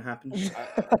know what's going to happen. It's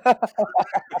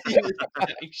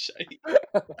Shite.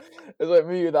 like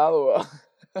me with Alloa.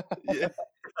 Yeah.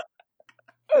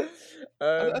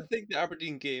 I think the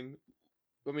Aberdeen game,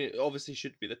 I mean, it obviously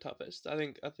should be the toughest. I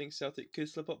think Celtic could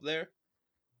slip up there.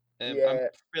 I'm Yeah.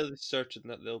 fairly certain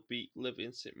that they'll beat Livy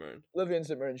and St Mirren. Livy and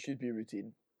St Mirren should be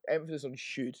routine. Emphasis on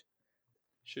should.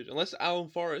 Should, unless Alan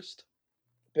Forrest,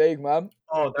 Big man.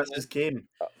 Oh, that's his game.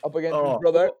 Up against Oh. his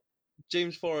brother.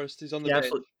 James Forrest is on the He bench.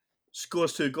 absolutely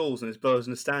scores 2 goals and his brother's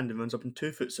in the stand and runs up and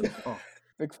 2-foots him. Oh,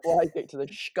 Big fly kick to the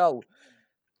skull.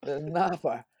 The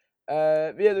napper.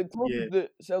 Yeah, the closest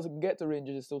that Celtic can get to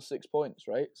Rangers is still 6 points,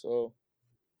 right? So,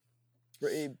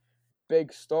 pretty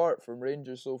big start from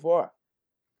Rangers so far.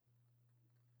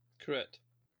 Correct.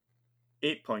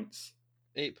 8 points.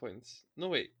 8 points. No,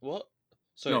 wait, what?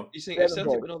 Sorry, No, you're saying if 7 Celtic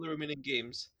points. win all the remaining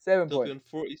games, 7 they'll be points.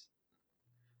 on 40.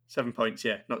 7 points,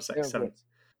 yeah. Not 6, 7. points.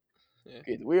 Yeah.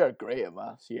 Good. We are great at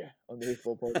maths here on the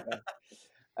Hateful Podcast.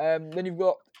 Then you've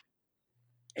got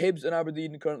Hibs and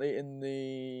Aberdeen currently in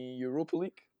the Europa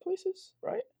League places,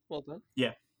 right? Well done.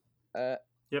 Yeah.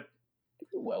 Yep.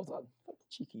 Well done.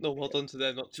 Cheeky. No, well done to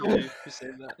them, not to So- you for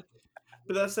saying that.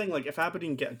 But that's the thing, like, if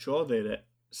Aberdeen get a draw there at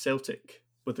Celtic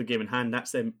with the game in hand,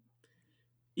 that's them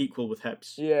equal with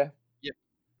Hibs. Yeah.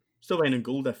 Still behind in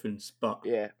goal difference, but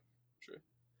Yeah.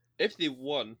 If they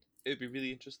won, it would be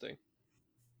really interesting.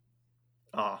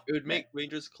 It would make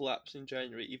Rangers collapse in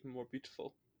January even more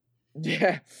beautiful.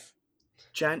 Yeah.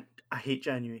 I hate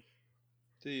January.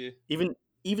 Do you?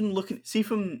 Even looking, see,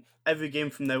 from every game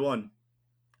from now on,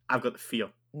 I've got the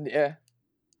fear Yeah.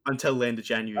 until the end of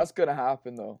January. That's gonna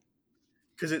happen though.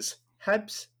 Because it's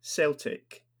Hibs,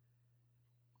 Celtic,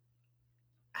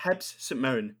 Hibs, St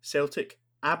Mirren, Celtic,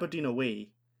 Aberdeen away,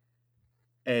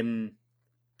 then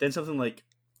something like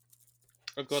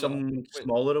I've got some it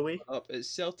smaller away. up. It's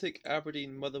Celtic,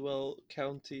 Aberdeen, Motherwell,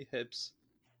 County, Hibs.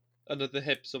 Under the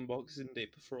Hibs on Boxing Day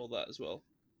before all that as well.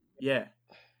 Yeah.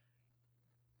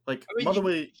 Like, I mean,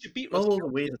 Motherwell, you should beat Ross Motherwell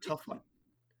away County. is a tough one.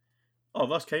 Oh,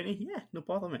 Ross County? Yeah, no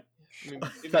bother, mate. I mean,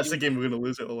 maybe That's the you- game we're going to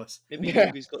lose at Willis. Maybe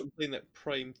Yeah. he's got them playing that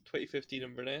prime 2015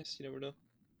 Inverness. You never know.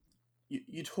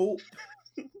 You'd hope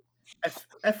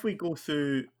if we go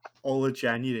through all of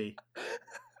January,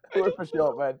 We're for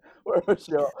shot, man. We're for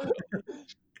shot.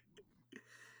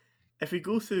 if we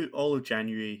go through all of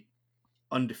January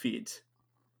undefeated,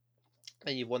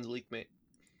 And you won the league, mate.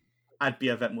 I'd be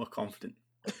a bit more confident.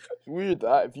 It's weird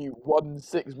that if you won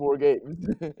 6 more games.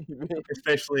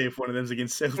 Especially if one of them's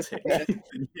against Celtic. Yeah.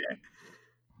 Yeah.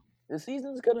 The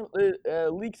season's kind of the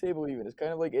league table even. It's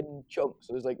kind of like in chunks.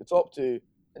 So there's like the top 2,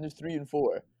 and there's 3 and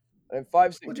 4, and then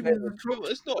 5, 6, What do you 7. mean the top? Well,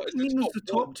 it's not. What It's do you the mean top, there's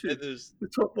the top one, 2? and there's The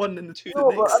top one and the Two.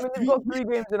 No, the but next I mean, they've got 3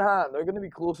 games in hand. They're going to be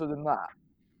closer than that.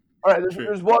 All right, True.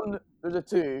 there's 1, there's a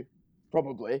 2,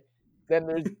 probably. Then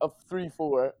there's a 3,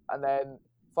 4, and then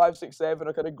 5, 6, 7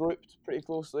 are kind of grouped pretty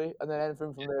closely, and then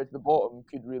anything from there to the bottom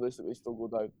could realistically still go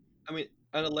down. I mean,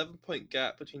 an 11-point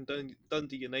gap between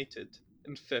Dundee United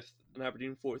in 5th and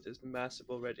Aberdeen 4th is massive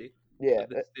already Yeah, at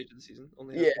this stage of the season.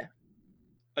 Only yeah.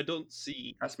 I don't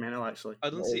see That's mental, actually. I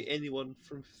don't It see is. anyone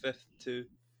from 5th to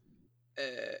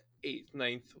 8th,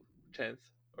 9th, 10th,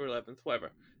 or 11th,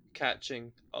 whatever,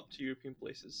 catching up to European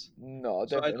places. No,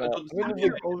 So I definitely not. don't I mean, see the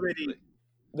you're league- already-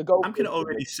 The goal. I'm kind of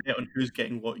already set on who's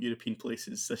getting what European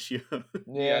places this year.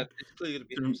 Yeah, it's clearly going to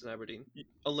be Um, Hibs and Aberdeen,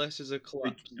 unless there's a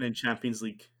collapse. And in Champions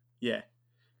League, yeah,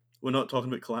 we're not talking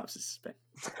about collapses. But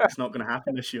it's not going to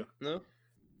happen this year. No,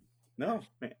 No,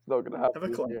 mate, Not gonna happen. have a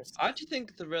this year. collapse. I actually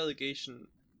think the relegation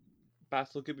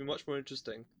battle could be much more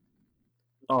interesting,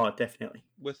 Oh, definitely,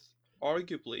 with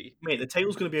arguably, mate. The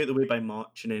title's going to be out of the way by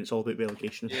March, and then it's all about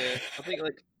relegation. yeah, I think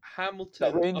like That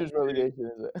Hamilton, Rangers up to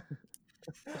relegation, is it?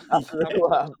 After the Yeah.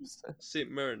 collapse. St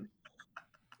Mirren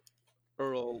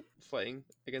are all fighting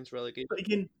against relegation. But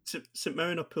again, St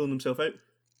Mirren are pulling themselves out.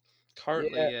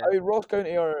 Currently, yeah. I mean, Ross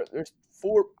County are there's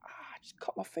 4. I just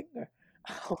cut my finger.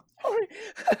 Oh, sorry.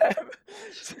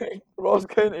 Ross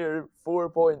County are 4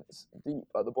 points deep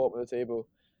at the bottom of the table,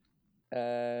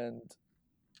 and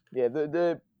yeah,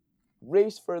 the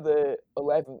race for the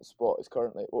 11th spot is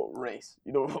currently race.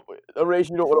 You know, a race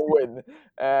you don't want to win.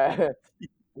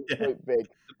 It's Yeah. quite big.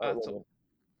 The at the battle. moment.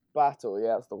 Battle, yeah,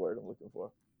 that's the word I'm looking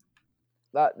for.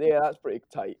 That's pretty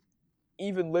tight.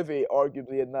 Even Livy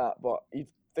arguably in that, but you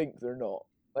think they're not.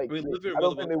 Like, I mean, Liverpool I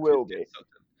don't think they will be.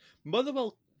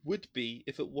 Motherwell would be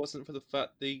if it wasn't for the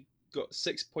fact they got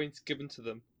 6 points given to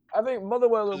them. I think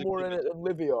Motherwell are Because of more in COVID. it than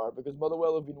Livy are, because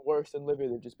Motherwell have been worse than Livy.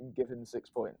 They've just been given 6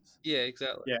 points. Yeah,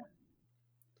 exactly. Yeah.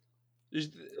 There's,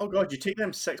 Oh god, you take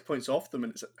them 6 points off them,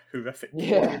 and it's horrific.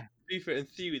 Yeah, to be fair, in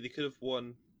theory, they could have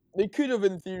won. they could have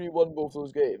in theory won both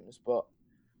those games, but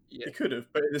Yeah. They could have,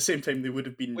 but at the same time, they would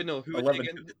have been Wait, no, who was 11 it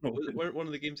again? at the moment. Weren't one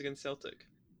of the games against Celtic?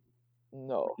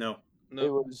 no, No, No. it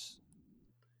was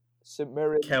St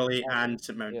Mirren. Kelly and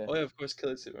St Mirren. Yeah. Oh, yeah, of course,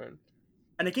 Kelly St Mirren.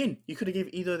 And again, you could have gave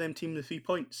either of them team the 3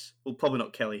 points. Well, probably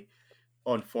not Kelly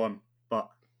on form, but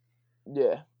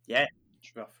Yeah.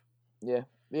 it's rough. Yeah,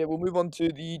 we'll move on to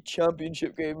the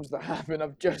championship games that happen.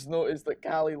 I've just noticed that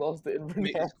Cali lost it in Make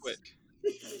Inverness. this quick.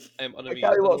 On a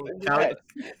Cali lost it in Cali-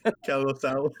 Inverness. Kelly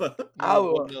Salva.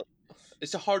 Alloa.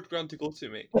 It's a hard ground to go to,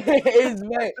 mate. It is,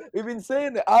 mate. We've been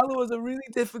saying that Alloa is a really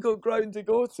difficult ground to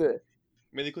go to.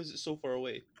 Mainly because it's so far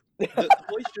away. The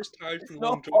boys are just tired from It's the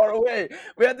long not drive. far away.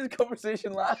 We had this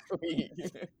conversation last week.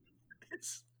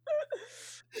 It's-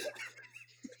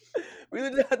 We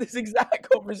literally had this exact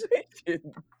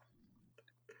conversation.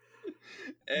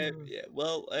 Yeah,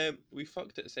 well, we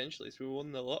fucked it essentially. So we were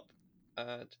 1-0 up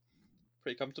and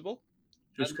pretty comfortable.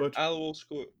 Who And scored? Alloa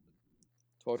scored.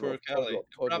 Todd For Rock, Cali,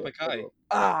 Brabakai.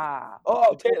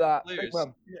 I'll take that. Big Players.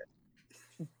 man.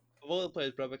 Of all the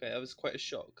players, Brabakai, that was quite a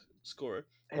shock scorer.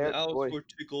 And Hurt, Alloa boy. scored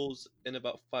 2 goals in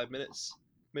about 5 minutes,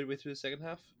 midway through the second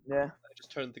half. Yeah. That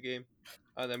just turned the game,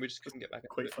 and then we just couldn't get back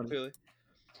Quite into it, funny. clearly.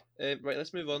 Right,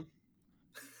 let's move on.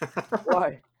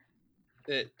 Why?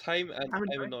 Time and I'm I'm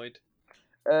annoyed.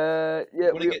 annoyed.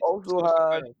 Yeah, Wanna we get also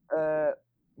Scottish had final?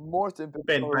 Morton.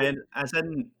 Ben, Brian, as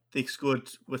in they scored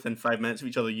within 5 minutes of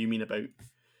each other, you mean about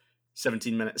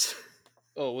 17 minutes?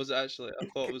 Oh, was it actually? I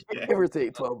thought it was. Yeah. Give or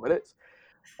take 12 minutes.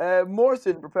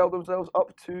 Morton propelled themselves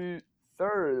up to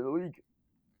third in the league.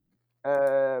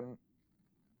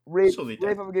 Rafe, So they did.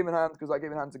 Rafe have a game in hand because that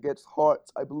game in hand's against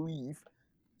Hearts, I believe.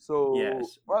 So,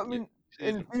 Yes. well, I mean,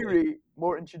 in theory,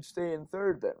 Morton should stay in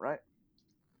third then, right?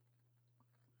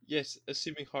 Yes,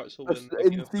 assuming Hearts will That's win. the in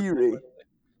King of Football theory. finally.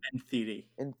 In theory.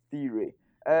 In theory.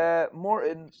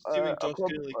 Morton, Assuming a Josh club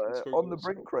Kearney can score on the goals.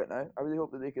 brink right now. I really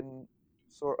hope that they can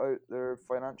sort out their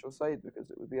financial side because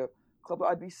it would be a club that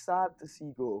I'd be sad to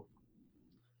see go.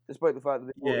 Despite the fact that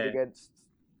they voted Yeah. against.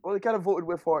 Well, they kind of voted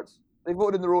with Hearts. They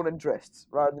voted in their own interests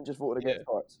rather than just voting Yeah. against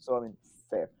Hearts. So, I mean,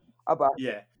 fair. I back.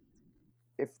 Yeah.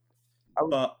 If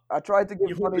But I tried to You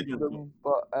give hope money they to don't them,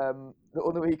 but the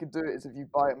only way you can do it is if you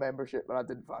buy a membership, and I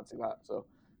didn't fancy that. So,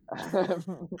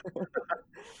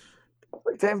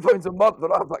 like £10 a month, I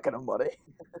don't have that kind of money.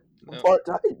 I'm No. part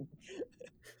time.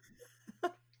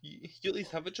 You at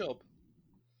least have a job.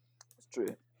 It's true.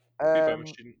 To be fair, I'm a Um,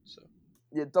 student, so.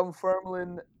 yeah,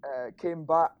 Dunfermline came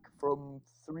back from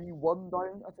 3-1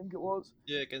 down, I think it was,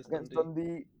 Yeah, against against Dundee.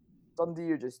 Dundee.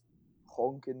 Dundee are just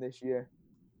honking this year.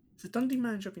 has the Dundee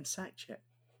manager been sacked yet?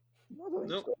 No, I don't think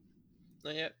Nope. so.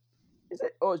 Not yet. Is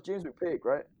it? Oh, it's James McPake,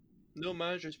 right? No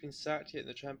manager's been sacked yet in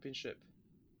the championship.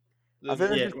 I think Yeah,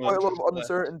 there's just well, quite a lot managers of left.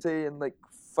 uncertainty, and like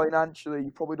financially,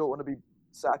 you probably don't want to be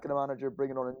sacking a manager,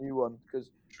 bringing on a new one, because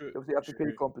True. obviously you have to pay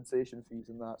True. compensation fees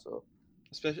and that. So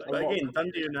Especially. But lot of again,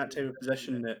 Dundee are in that type of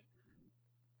position that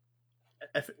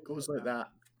if it goes like that,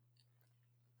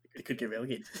 they could get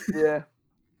relegated. yeah,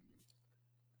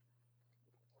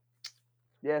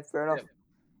 yeah, fair enough.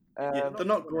 Yeah, they're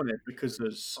not going it because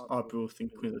there's Arbroath and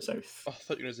Queen of the South. Oh, I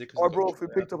thought you were going to say because Arbroath, who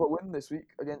picked up a win this week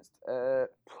against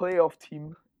playoff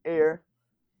team Ayr.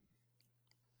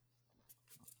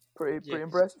 Pretty Yes.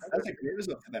 impressive. That's a great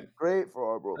result for them. Great for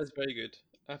Arbroath. That's very good.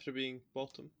 After being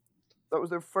bottom. That was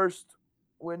their first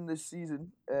win this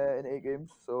season in 8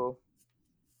 games. So,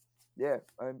 yeah,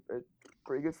 it's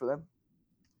pretty good for them.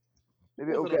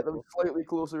 Maybe it'll Overall, get them slightly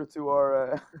closer to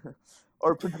our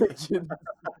our prediction.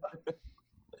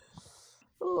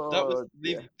 That was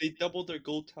yeah. they doubled their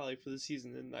goal tally for the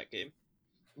season in that game.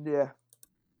 Yeah,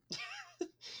 I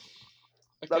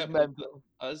that's can't believe that. mental.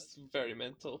 That's very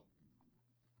mental.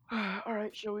 All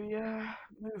right, shall we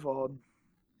move on?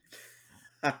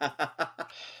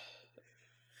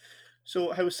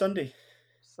 So, how was Sunday?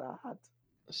 Sad.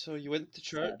 So you went to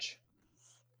church?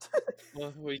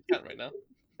 Well, you can't right now.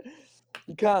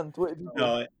 You can't. What have you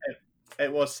done? No,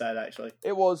 it was sad actually.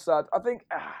 It was sad. I think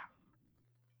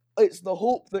it's the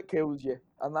hope that kills you,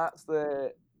 and that's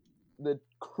the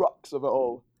crux of it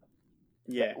all.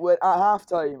 Yeah. When at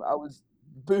halftime, I was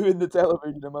booing the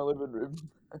television in my living room.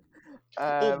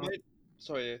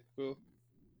 Sorry, go.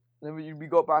 Then we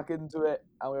got back into it,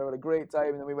 and we were having a great time.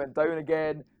 And then we went down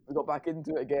again. We got back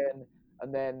into it again,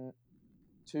 and then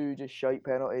 2 just shite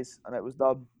penalties, and it was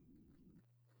done.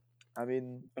 I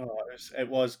mean, It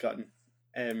was gutting.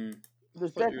 there's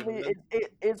thought you were definitely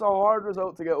it's a hard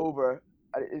result to get over,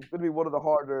 and it's going to be one of the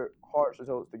harder Hearts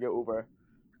results to get over,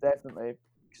 definitely,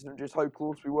 because just how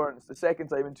close we were. And it's the second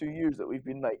time in 2 years that we've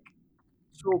been like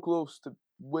so close to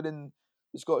winning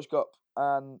the Scottish Cup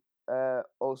and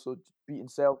also beating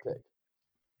Celtic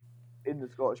in the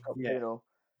Scottish Cup. Yeah. You know,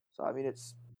 so I mean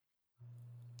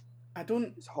I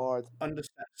don't it's hard.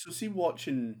 understand. So, see,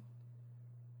 watching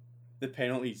the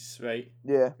penalties, right?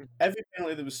 Yeah, Every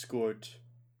penalty that was scored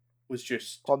was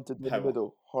just punted in the power.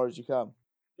 middle, hard as you can.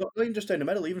 Not even just down the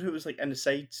middle, even if it was like in the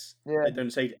sides, Yeah, like down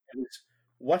the side, it was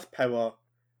with power.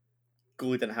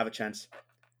 Goalie didn't have a chance.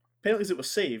 Penalties that were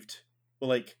saved were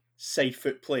like side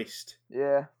foot placed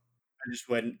yeah. and just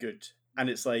weren't good. And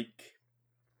it's like,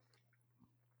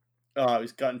 it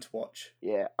was gutting to watch.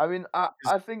 Yeah, I mean, I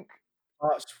think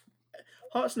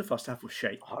Hearts in the first half was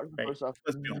shite. Hearts in the Right. first half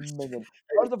Let's be honest. minging.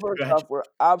 Hearts in the first half were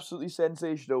absolutely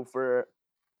sensational for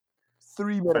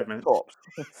 3 minutes, minutes. tops.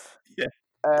 Yeah.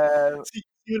 Um, See,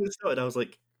 when it started, I was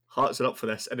like, Hearts are up for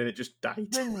this, and then it just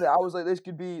died. I was like, this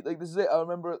could be like this is it. I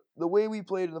remember the way we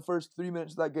played in the first 3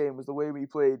 minutes of that game was the way we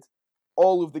played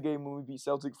all of the game when we beat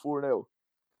Celtic 4-0.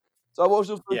 So I watched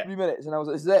those first Yeah. 3 minutes and I was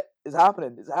like, this is it. It's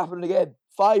happening. It's happening again.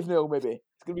 5-0 maybe.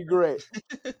 It's gonna be great.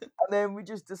 And then we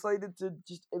just decided to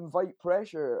just invite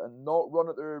pressure and not run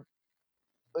at their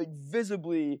like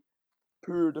visibly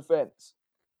poor defense.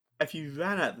 If you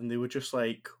ran at them, they were just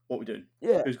like, what are we doing?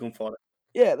 Yeah, Who's going for it?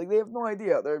 yeah. Like they have no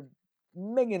idea. They're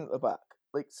minging at the back,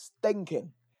 like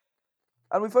stinking.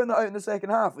 And we found that out in the second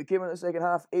half. We came in the second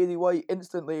half. Aidy White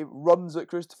instantly runs at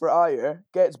Christopher Ayer,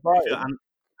 gets by him.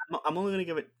 I'm only going to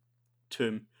give it to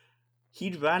him. He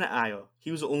ran at Ayer.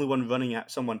 He was the only one running at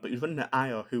someone, but he was running at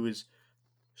Ayer, who was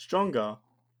stronger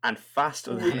and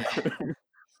faster than him.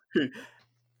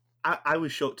 I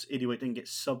was shocked Aidy White didn't get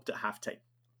subbed at halftime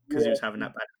because he was having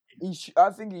that bad. I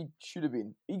think he should have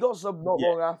been. He got subbed not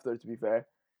long after, to be fair,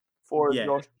 for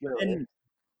Josh Gill. And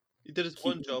He did his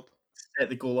one job. set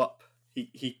the goal up.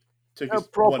 He took A his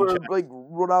proper one chance. like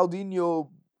Ronaldinho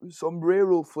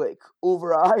sombrero flick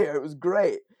over Ayer. It was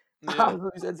great, Yeah.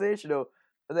 absolutely sensational.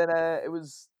 And then it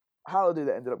was Halliday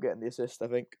that ended up getting the assist, I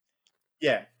think,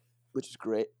 Yeah. which is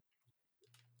great.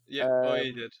 Yeah. Oh, yeah,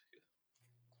 he did.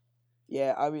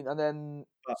 Yeah, I mean, and then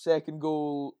But- second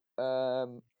goal.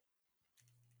 What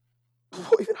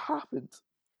even happened?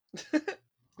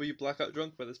 Were you blackout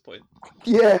drunk by this point?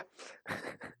 Yeah.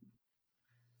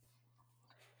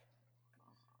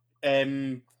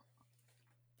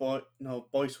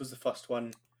 Boyce was the first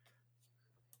one.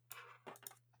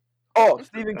 Oh,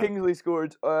 Stephen Kingsley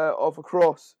scored off a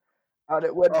cross, and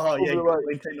it went Oh over yeah, the you line. got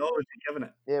the technology, given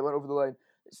it. Yeah, it went over the line.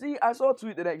 See, I saw a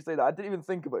tweet the next day that I didn't even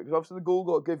think about because obviously the goal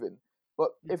got given.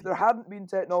 But if there hadn't been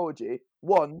technology,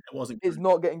 one, It wasn't. is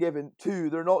not getting given. Two,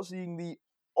 they're not seeing the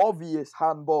obvious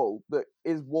handball that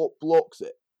is what blocks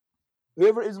it.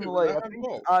 Whoever it is in the Wait, was line, that I think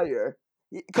handball? it's Ayer.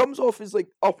 It comes off his like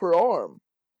upper arm.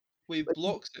 Wait, Like,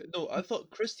 blocks it. No, I thought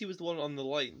Christie was the one on the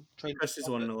line trying Chris to is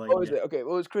stop one it. on the line. Oh, is it? Okay,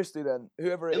 well it's Christie then.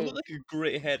 Whoever It it is. looked like a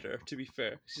great header, to be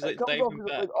fair. She's It like comes off diving his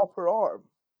back. like upper arm.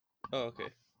 Oh, okay.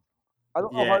 I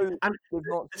don't know Yeah, how and they've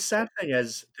not. the sad thing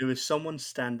is there was someone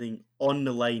standing on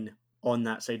the line on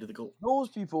that side of the goal. Those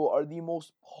people are the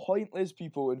most pointless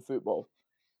people in football.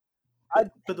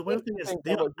 But the weird thing is think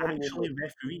they're how much money they actually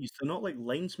referees. They're not like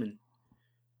linesmen.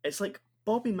 It's like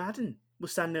Bobby Madden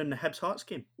was standing there in the Hibs Hearts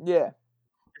game. Yeah,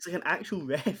 It's like an actual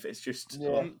ref. It's just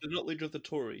Yeah. They're not leader of the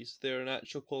Tories. They're an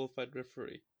actual qualified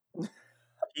referee.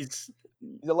 he's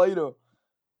he's a lino.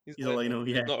 He's a lino,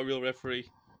 He's yeah. not a real referee.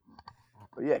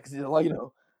 But yeah, because he's a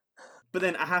lino. But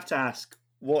then I have to ask,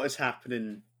 what is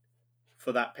happening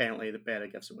for that penalty that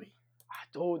Berra gives away? I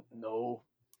don't know.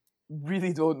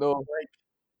 Really don't know.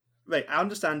 Right, I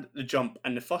understand the jump,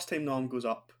 and the first time the arm goes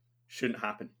up shouldn't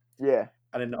happen. Yeah.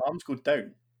 And then the arms go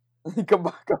down. He come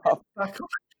back up. Back up.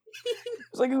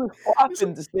 It's like he was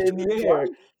flapping to stay in the air.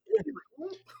 Do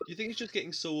you think he's just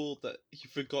getting so old that he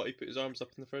forgot he put his arms up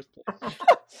in the first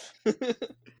place?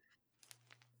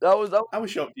 That was I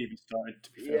was shocked Davey started,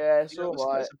 to be fair. yeah. Yeah, So I was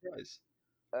quite am surprised.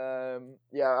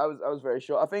 yeah, I was very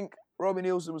shocked. I think Robbie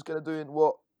Nielsen was kind of doing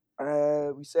what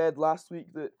we said last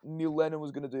week that Neil Lennon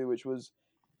was going to do, which was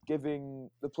giving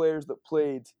the players that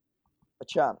played a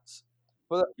chance.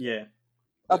 But Yeah.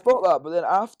 I thought that, but then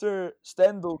after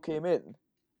Stendhal came in,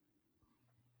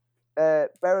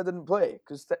 Berra didn't play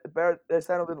because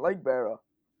Stendhal didn't like Berra.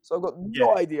 So I've got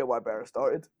no idea why Berra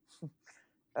started.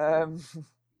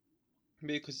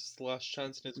 Maybe because it's the last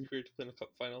chance in his career to play in a cup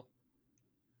final.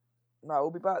 No,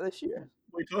 we'll be back this year.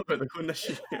 What are you talking about? They're going this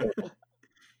year.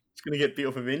 It's going to get beat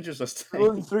off Avengers this We're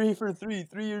going time. 3 for 3,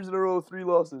 3 years in a row, 3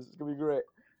 losses. It's gonna be great.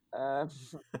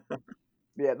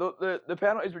 Yeah, the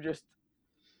penalties were just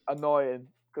annoying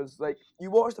because like you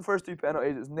watch the first 2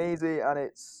 penalties, it's Naze and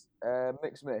it's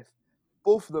Mick Smith.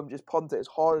 Both of them just punt it as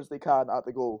hard as they can at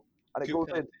the goal, and it Good goes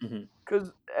penalty. in. Mhm.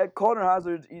 Because Connor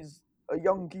Hazard, he's a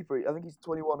young keeper. I think he's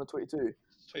 21 or 22.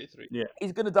 23.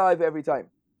 He's gonna dive every time.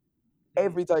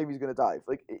 Every time he's gonna dive.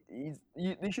 Like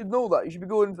you should know that. You should be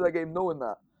going into that game knowing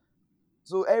that.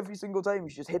 So every single time you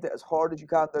should just hit it as hard as you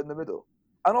can down the middle.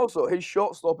 And also his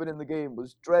shot stopping in the game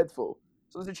was dreadful.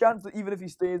 So there's a chance that even if he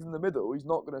stays in the middle, he's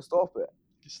not gonna stop it.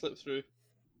 He slipped through.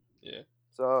 Yeah.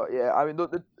 So yeah, I mean,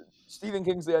 the Stephen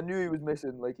Kingsley, I knew he was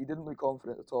missing. Like he didn't look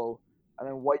confident at all. And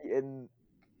then Whiting,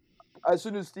 as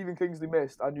soon as Stephen Kingsley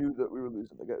missed, I knew that we were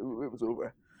losing. Like it was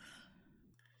over.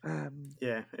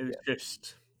 Yeah, it was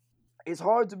just. It's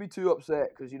hard to be too upset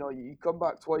because you come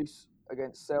back twice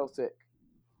against Celtic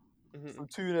Mhm. from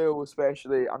 2-0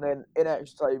 especially, and then in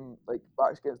extra time, like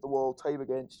backs against the wall, time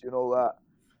against you and all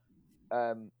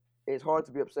that. It's hard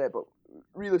to be upset, but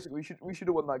realistically, we should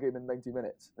have won that game in 90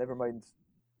 minutes. Never mind.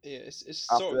 Yeah, it's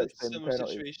After sort of the extra time similar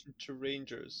penalties. situation to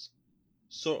Rangers,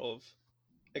 sort of,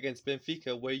 against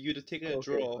Benfica, where you'd have taken a Okay,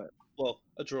 draw, right. well,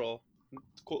 a draw,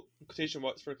 quotation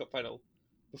marks for a cup final,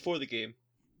 before the game,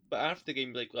 but after the game,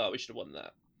 you're like, well, we should have won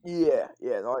that. Yeah.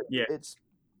 No, Yeah.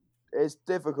 It's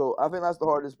difficult. I think that's the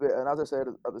hardest bit, and as I said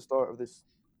at the start of this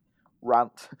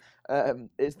rant,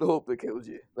 it's the hope that kills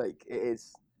you. Like it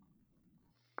is,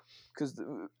 because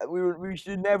we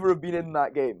should never have been in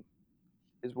that game,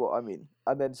 is what I mean.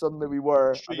 And then suddenly we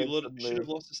were. Sure, And you then should suddenly have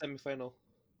lost the semi-final.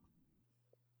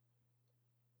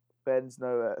 Ben's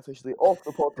now officially off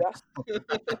the podcast.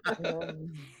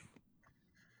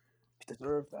 We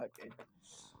deserve that game.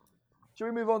 Shall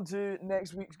we move on to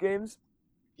next week's games?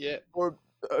 Yeah. Or,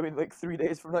 I mean, like 3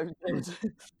 days from now's games.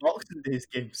 Boxing Day's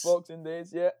games. Boxing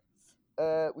Days,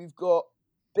 yeah. We've got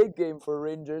big game for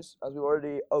Rangers, as we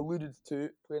already alluded to,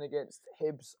 playing against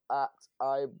Hibs at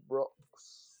Ibrox.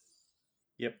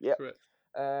 Yep. Correct.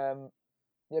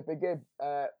 Yeah, big game.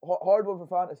 Hard one for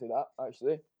fantasy, that,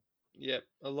 actually. Yeah,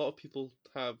 a lot of people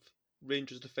have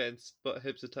Rangers defence, but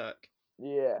Hibs attack Yeah.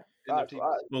 in their That's teams.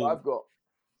 what I've got.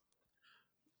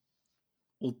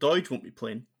 Well, Doidge won't be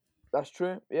playing That's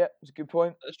true. Yeah, it's a good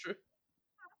point. That's true.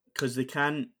 because they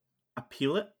can't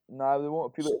appeal it. No, they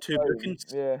won't appeal it. It's 2 bookings.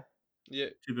 Yeah. Yeah.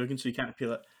 2 bookings, so you can't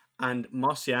appeal it. And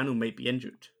Marciano might be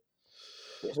injured.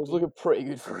 Yeah, so it's looking pretty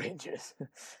good for Rangers.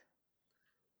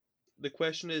 The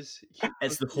question is,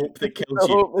 It's the hope that kills The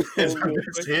you. hope that kills I'm you. going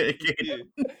to say it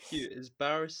again. Hugh, is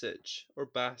Barisic or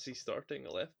Bassi starting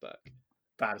a left back?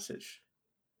 Barisic.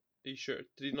 Are you sure?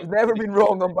 Did he not? You've never did he- been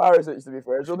wrong on Barisic, to be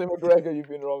fair. It's only McGregor you've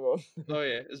been wrong on. Oh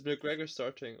yeah, is McGregor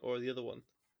starting or the other one?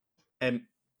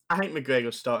 I think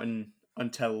McGregor's starting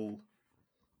until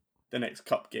the next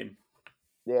cup game.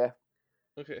 Yeah.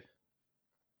 Okay,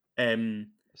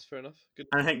 That's fair enough. Good.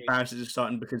 I think Barisic is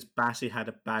starting because Bassi had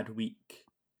a bad game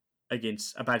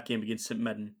against St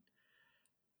Mirren,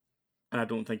 and I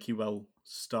don't think he will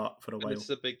start for a And while. this is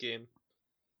a big game,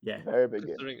 Yeah, Very big game.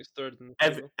 considering it's third in the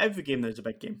final. every game there's a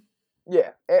big game.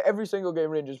 Yeah. Every single game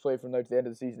Rangers play from now to the end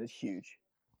of the season is huge.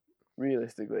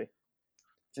 Realistically.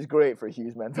 Which is great for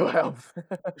Hugh's mental health.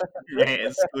 Yeah,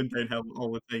 it's going downhill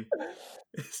all the time.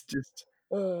 It's just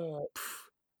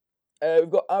We've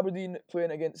got Aberdeen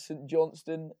playing against St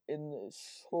Johnstone in a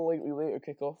slightly later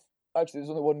kickoff. Actually, there's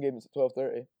only one game. It's at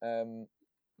 12:30.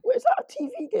 Wait, is that a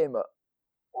TV game at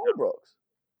Ibrox?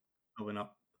 going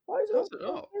up. Why is it Is at it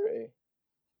not? 12:30?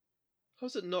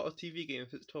 How's it not a TV game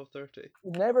if it's 12:30? There's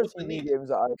never What's the TV need? games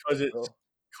that I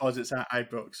Because it's at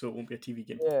Ibrox, so it won't be a TV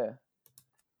game. Yeah.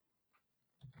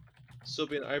 So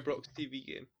it'll be an Ibrox TV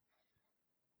game.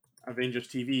 Avengers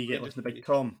TV, you get Avengers listen to Big TV.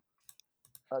 Tom.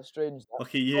 That's strange.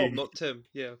 Lucky Oh, you. not Tim.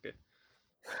 Yeah, okay.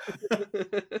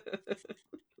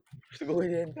 To go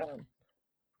in town.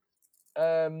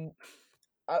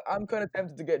 I'm kind of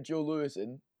tempted to get Joe Lewis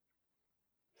in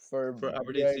for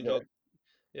Aberdeen Wenger. St John.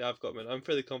 Yeah, I've got him in. I'm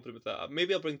fairly confident with that.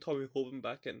 Maybe I'll bring Tommy Hoban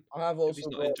back in. I have if he's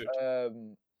also not got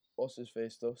injured. what's his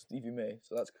face though, Stevie May.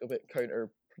 So that's a bit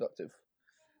counterproductive.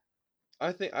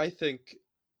 I think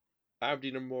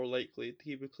Aberdeen are more likely to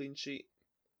keep a clean sheet.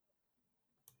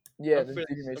 Yeah, I'm the fairly,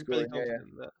 Stevie May I'm fairly scoring. Yeah,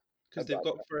 confident in that. Because I they've back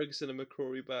got that. Ferguson and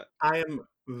McCrory back. I am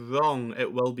wrong.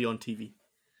 It will be on TV.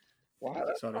 Wow,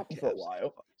 that's Sorry. happened for a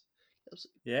while.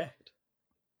 Yeah.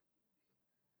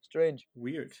 Strange.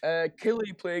 Weird.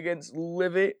 Killy play against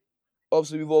Livy.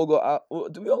 Obviously, we've all got.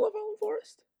 Do we all have Alan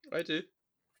Forrest? I do.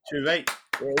 You're right.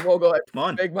 Yeah, we've all got it. Come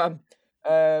on. Big man.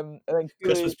 And then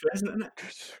Killy, Christmas present, isn't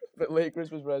it? bit late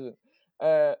Christmas present.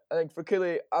 I think for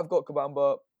Killy, I've got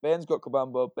Kabamba. Ben's got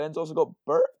Kabamba. Ben's also got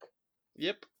Burke.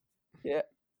 Yep.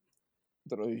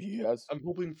 Don't know who he has. I'm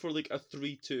hoping for like a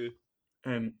 3-2.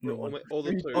 No one. All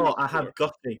the players. Oh, I score. have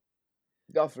Guthrie.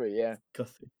 Guthrie, yeah.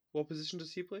 Guthrie. What position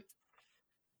does he play?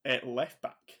 At left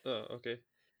back. Oh, okay.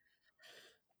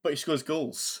 But he scores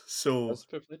goals, so That's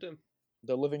perfectly him.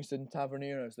 The Livingston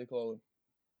Tavernier, as they call him.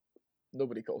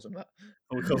 Nobody calls him that.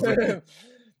 we call him-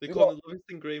 They You call got- him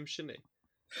Livingston Graham Shinney.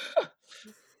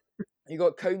 You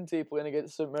got County playing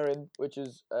against St Mirren, which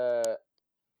is a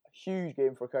huge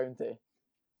game for County.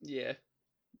 Yeah.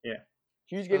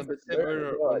 Huge game for but St St Mirren. Mirren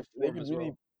as are well, on actually. They form could as really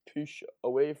well. push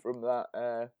away from that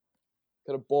kind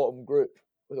of bottom group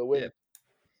with a win. Yeah.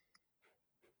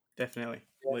 definitely.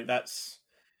 Yeah. Like that's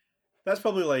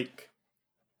probably like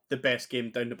the best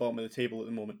game down the bottom of the table at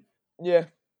the moment. Yeah.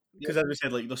 Because as we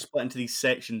said, like they're split into these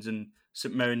sections, and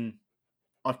St Mirren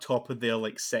are top of their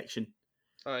like section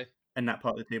Aye. in that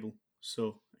part of the table.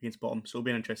 So against bottom, so it'll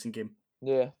be an interesting game.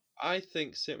 Yeah. I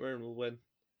think St Mirren will win.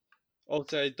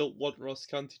 Obviously, I don't want Ross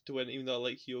County to win, even though I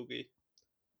like Hyogi.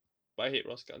 But I hate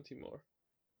Ross County more.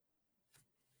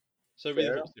 So I really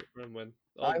Fair hope St Mirren win.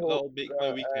 I That'll hope make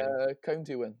my weekend.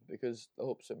 County win because I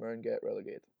hope St Mirren get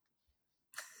relegated.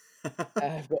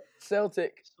 I've got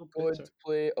Celtic So going bitter. to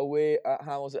play away at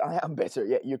Hamilton. I am bitter.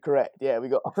 Yeah, you're correct. Yeah, we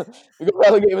got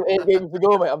relegated with 8 games to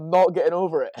go, mate. I'm not getting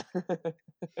over it.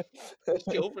 Just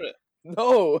get over it.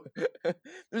 No,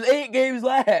 there's 8 games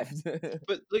left.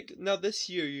 But like now this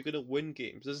year you're gonna win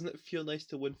games. Doesn't it feel nice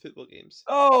to win football games?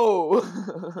 Oh,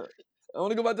 I want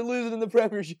to go back to losing in the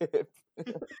Premiership.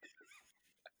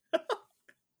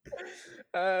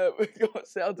 We got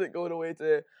Celtic going away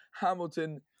to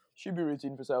Hamilton. Should be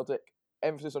routine for Celtic.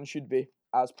 Emphasis on should be,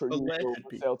 as per Unless- usual Should for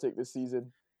be. Celtic this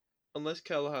season. Unless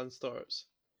Callahan starts.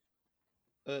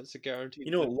 And it's a guarantee.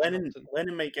 You know, Lennon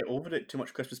might get over it. Too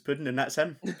much Christmas pudding, and that's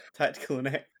him. Tactical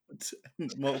inept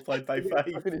multiplied by 5.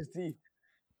 Look at his teeth.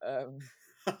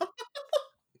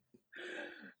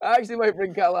 I actually might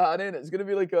bring Callahan in. It's gonna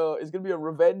be a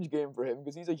revenge game for him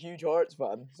because he's a huge Hearts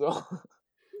fan. So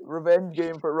revenge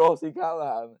game for Rossi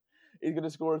Callahan. He's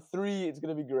gonna score 3. It's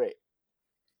gonna be great.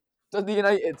 Dundee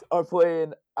United are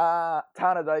playing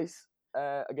Tannadice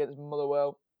against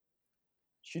Motherwell.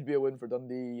 Should be a win for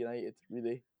Dundee United,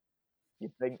 really.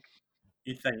 You'd think.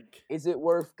 You think? Is it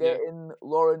worth Yeah. getting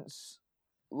Lawrence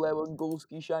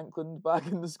Lewandowski Shankland back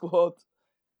in the squad?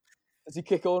 Does he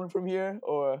kick on from here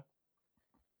or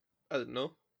I don't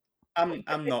know. I'm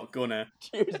not gonna.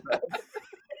 cheers, man?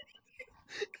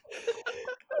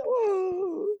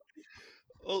 Whoa.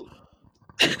 Well,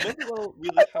 Motherwell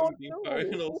really I haven't don't been know.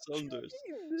 firing all What do you cylinders.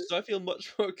 mean? So I feel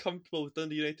much more comfortable with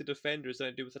Dundee United defenders than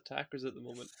I do with attackers at the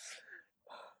moment.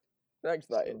 Thanks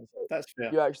for that So- insight. That's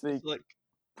fair. You actually It's like,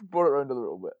 brought it around a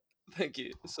little bit. thank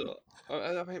you. So,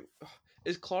 I mean,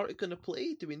 is Clark going to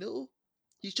play? Do we know?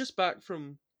 He's just back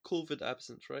from COVID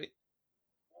absence, right?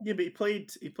 Yeah, but he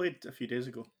played a few days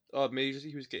ago. Oh, maybe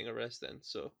he was getting a rest then.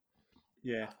 So,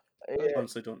 Yeah, Yeah,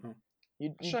 honestly don't know.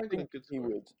 you'd Shankland think could he score.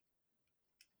 would.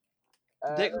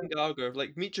 Declan Gallagher,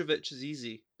 like Mitrovic is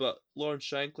easy, but Lawrence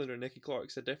Shankland or Nicky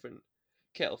Clark's a different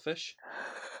kettle of fish.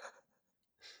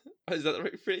 Is that the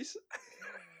right phrase?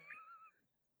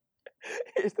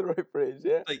 It's the right phrase,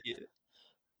 yeah. Like, yeah,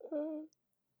 Uh,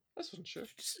 I wasn't sure.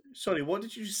 Sorry, what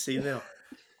did you just say there?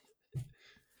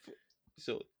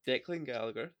 So, Declan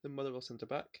Gallagher, the Motherwell centre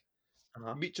back.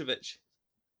 Uh-huh. Mitrovic,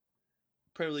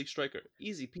 Premier League striker.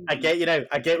 Easy peasy. I get you now.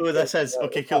 I get where this is.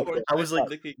 Okay, cool. Lawrence I was like, Shankland,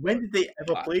 Nicky when did they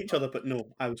ever Ah. play each other? But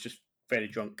no, I was just very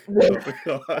drunk. weren't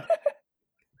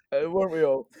we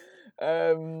all?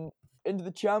 Into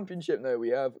the championship now, we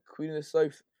have Queen of the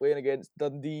South playing against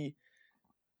Dundee.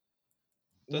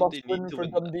 Dundee Must need win to for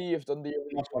win that. Dundee if Dundee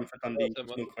are Must win for Dundee,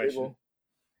 there's no question.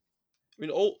 I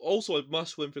mean, also a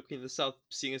must win for Queen of the South,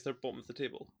 seeing as they're bottom of the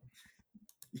table.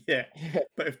 Yeah,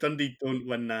 but if Dundee don't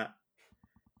win that,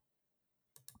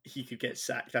 he could get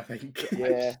sacked, I think.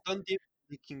 Yeah. Dundee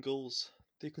are leaking goals.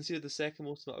 They conceded the second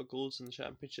most amount of goals in the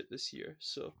championship this year,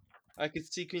 so I could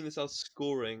see Queen of the South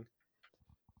scoring,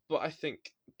 but I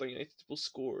think Dundee United will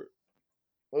score.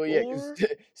 Oh yeah, 'cause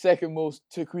second most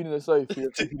to Queen of the South. Who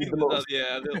have conceded the most.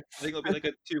 Yeah, I think it'll be like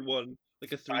a 2-1,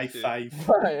 like a 3-2.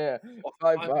 5-5. Yeah, Oh,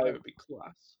 5-5. That would be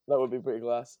class. That would be pretty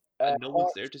class. And no one's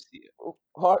Hearts, there to see it.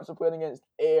 Hearts are playing against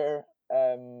Ayr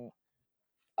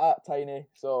at Tiny,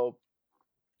 so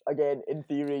again, in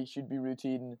theory, should be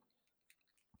routine.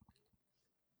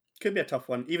 Could be a tough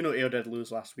one, even though Ayr did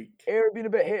lose last week. Ayr have been a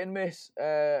bit hit and miss.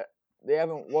 They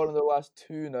haven't won in their last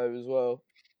 2 now as well.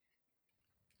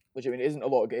 Which, I mean, isn't a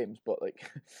lot of games, but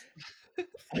like...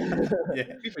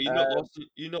 Yeah.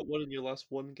 You not won in your last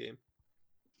 1 game.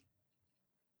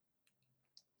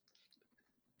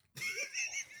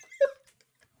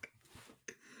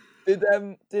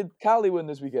 Did Cali win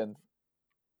this weekend?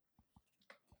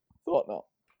 Thought not.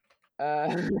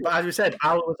 But as we said,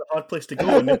 Alloa was a hard place to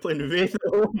go, and they're playing Wraith at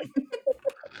home.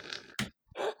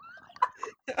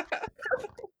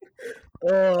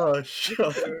 Oh,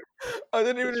 shut up. I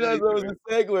didn't even realize that was a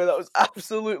segue. That was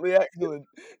absolutely excellent.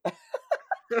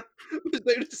 Was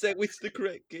there to segue to the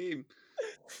correct game?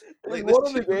 Like one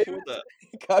of the the before that.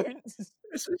 Counts.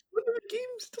 It's one of the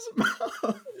games, doesn't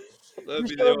matter. That'd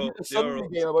be The Sunday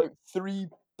game about 3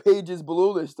 pages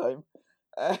below this time.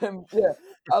 Yeah,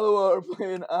 Alloa are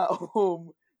playing at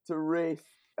home to Wraith.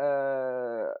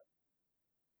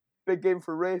 Big game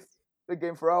for Wraith. Big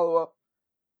game for Alloa.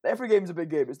 Every game's a big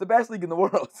game. It's the best league in the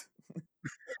world.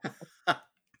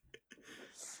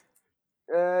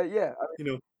 Yeah, I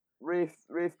mean, Wraith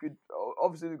could.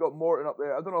 Obviously, they've got Morton up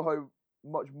there. I don't know how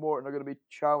much Morton are going to be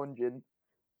challenging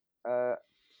up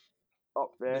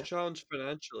there. They're challenged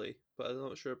financially, but I'm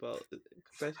not sure about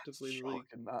competitively in the league.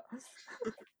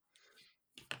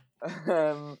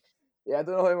 Yeah, I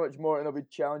don't know how much Morton will be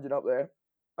challenging up there.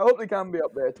 I hope they can be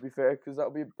up there, to be fair, because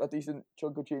that'll be a decent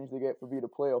chunk of change they get for being a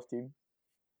playoff team.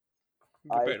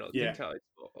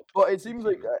 But it seems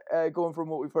like, going from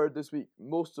what we've heard this week,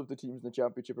 most of the teams in the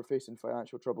championship are facing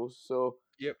financial troubles. So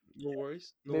yep, no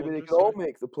worries. Maybe they could all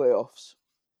make the playoffs.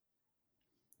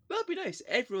 That'd be nice.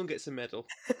 Everyone gets a medal.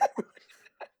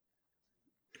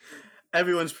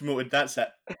 Everyone's promoted. That's it.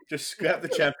 Just scrap the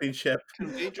championship.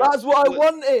 That's what I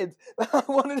wanted. I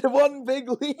wanted one big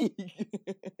league.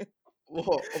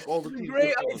 What? Of all the teams?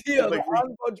 Great idea that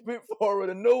Hanbudge put forward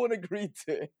and no one agreed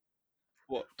to.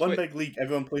 What? One big league,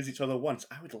 everyone plays each other once.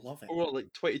 I would love it. Or what,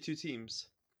 like 22 teams?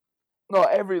 No,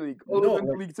 every league.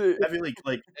 League 2. Every league,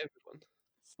 like everyone.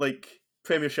 Like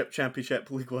Premiership,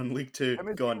 Championship, League 1, League 2, How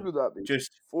many gone. teams would that be?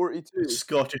 Just 42.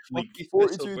 Scottish League.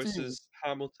 42 versus teams.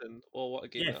 Hamilton. Or what a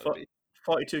game Yeah, that would be.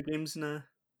 42 games in a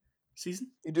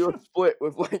season. You do a split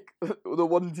with like the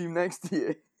one team next to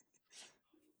you.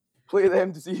 Play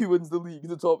them to see who wins the league,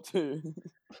 the top 2.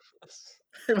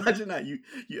 Imagine that you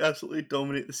absolutely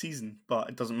dominate the season, but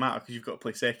it doesn't matter because you've got to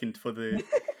play second for the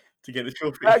to get the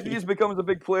trophy. It actually just becomes a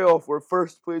big playoff where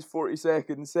first plays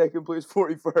 42nd, second plays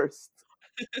 41st.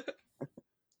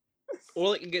 Or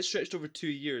like it gets stretched over 2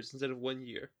 years instead of 1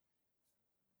 year.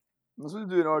 That's what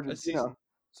they do in Argentina.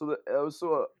 So that it was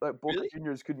that Boca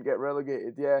Juniors couldn't get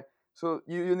relegated. Yeah. So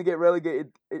you only get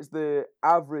relegated. It's the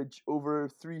average over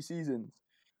 3 seasons.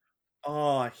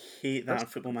 Oh, I hate that in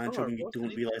Football Manager when you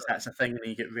don't realise that's a thing and then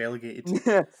you get relegated.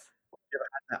 Yeah.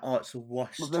 Oh, it's the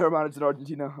worst. I've never managed in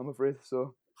Argentina, I'm afraid.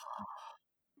 So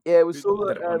yeah, it was so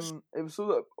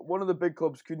that one of the big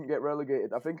clubs couldn't get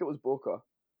relegated. I think it was Boca.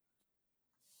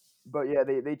 But yeah,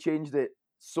 they changed it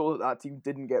so that team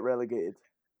didn't get relegated.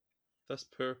 That's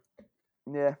poor.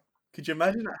 Yeah. Could you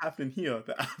imagine that happening here?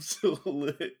 The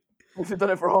absolute. If they've done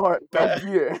it for Heart that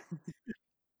year.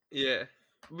 Yeah.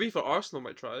 Maybe for Arsenal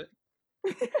might try it.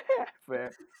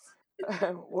 Fair.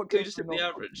 What can you just hit the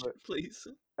average, please?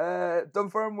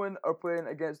 Dunfermline are playing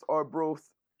against Arbroath.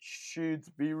 Should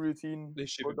be routine. They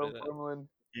should for be Dunfermline.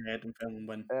 Yeah, Dunfermline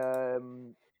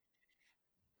win.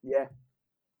 Yeah.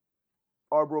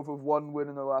 Arbroath have 1 win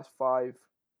in the last 5.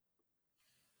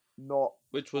 Not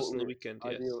which was in the weekend,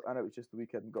 ideal, yes. and it was just the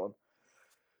weekend gone.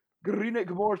 Greenock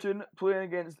Morton playing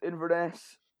against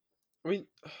Inverness. I mean,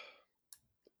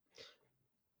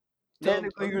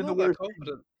 technically you're the worst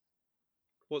team.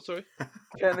 What, sorry?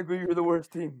 Technically you're the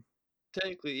worst team.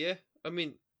 Technically, yeah. I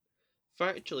mean,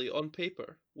 factually, on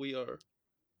paper, we are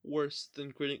worse than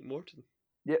Greenock Morton.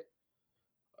 Yep.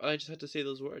 I just had to say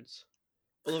those words.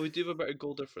 Although we do have a better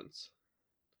goal difference,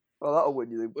 Well, that'll win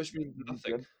you the which means the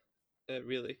nothing, weekend.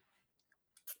 really.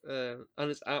 And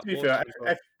it's at To be Morton fair, as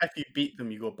well. if you beat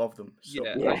them, you go above them. So.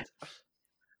 Yeah, Yeah.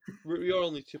 and we are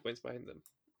only 2 points behind them.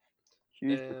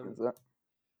 Huge difference, that.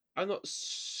 I'm not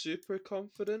super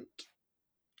confident.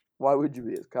 Why would you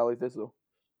be? It's Cali Thistle.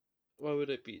 Why would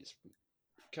it be?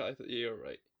 Yeah, you're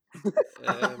right.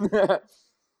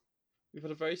 We've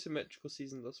had a very symmetrical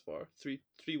season thus far. Three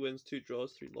wins, 2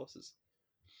 draws, 3 losses.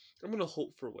 I'm gonna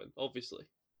hope for a win, obviously.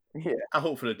 Yeah. I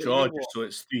hope for a But you draw, know just so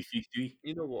it's 3-3-3.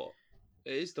 You know what?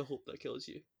 It is the hope that kills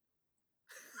you.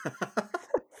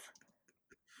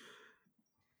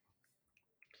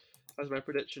 As my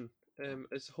prediction,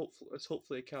 it's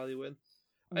hopefully a Cali win.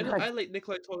 I know I Nice. like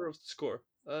Nikolai Todorov to score.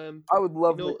 I would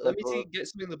love let me see, get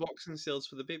something in the boxing sales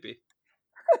for the baby.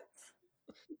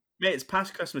 Mate, it's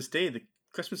past Christmas Day. The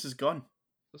Christmas is gone.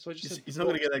 That's why I just said He's not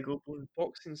going to get that goal.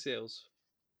 boxing sales.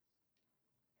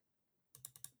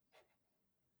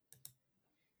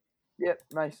 Yep,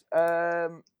 nice.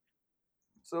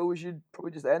 So we should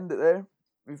probably just end it there.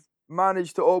 We've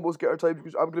managed to almost get our time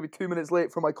because I'm going to be 2 minutes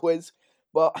late for my quiz,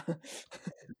 but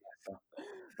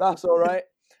that's all right.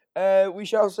 We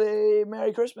shall say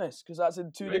Merry Christmas because that's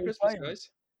in 2 Merry days' Christmas, time. guys.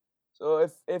 So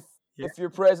if you're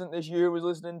present this year, was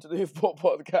listening to the HoofBall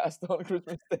podcast on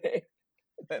Christmas Day,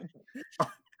 then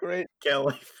great. Get a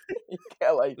life.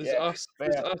 Get like There's us.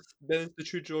 There's us. Then it's the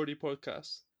True Geordie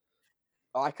podcast.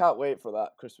 I can't wait for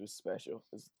that Christmas special.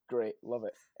 It's great. Love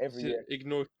it. Every year.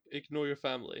 Ignore your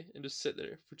family and just sit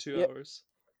there for 2 Yep. hours.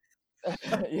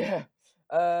 Yeah.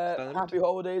 Happy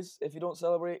holidays if you don't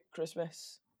celebrate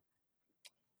Christmas.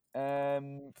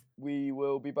 We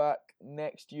will be back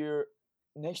next year.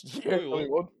 Next year? No, we No, we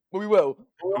won't. But we will.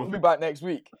 We'll be back next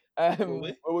week. Will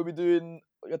we? We'll be doing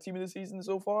like a team of the season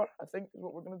so far, I think is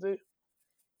what we're going to do.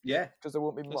 Yeah. Because there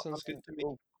won't be That much. sounds good to me.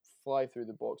 We'll fly through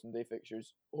the Boxing Day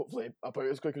fixtures. Hopefully about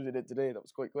as quick as we did today. That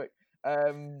was quite quick.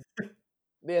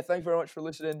 Yeah, thank you very much for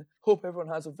listening. Hope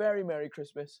everyone has a very Merry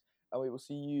Christmas. And we will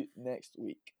see you next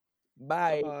week.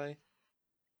 Bye. Bye.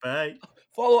 Bye.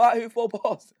 Follow at HoofBall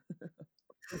Pod.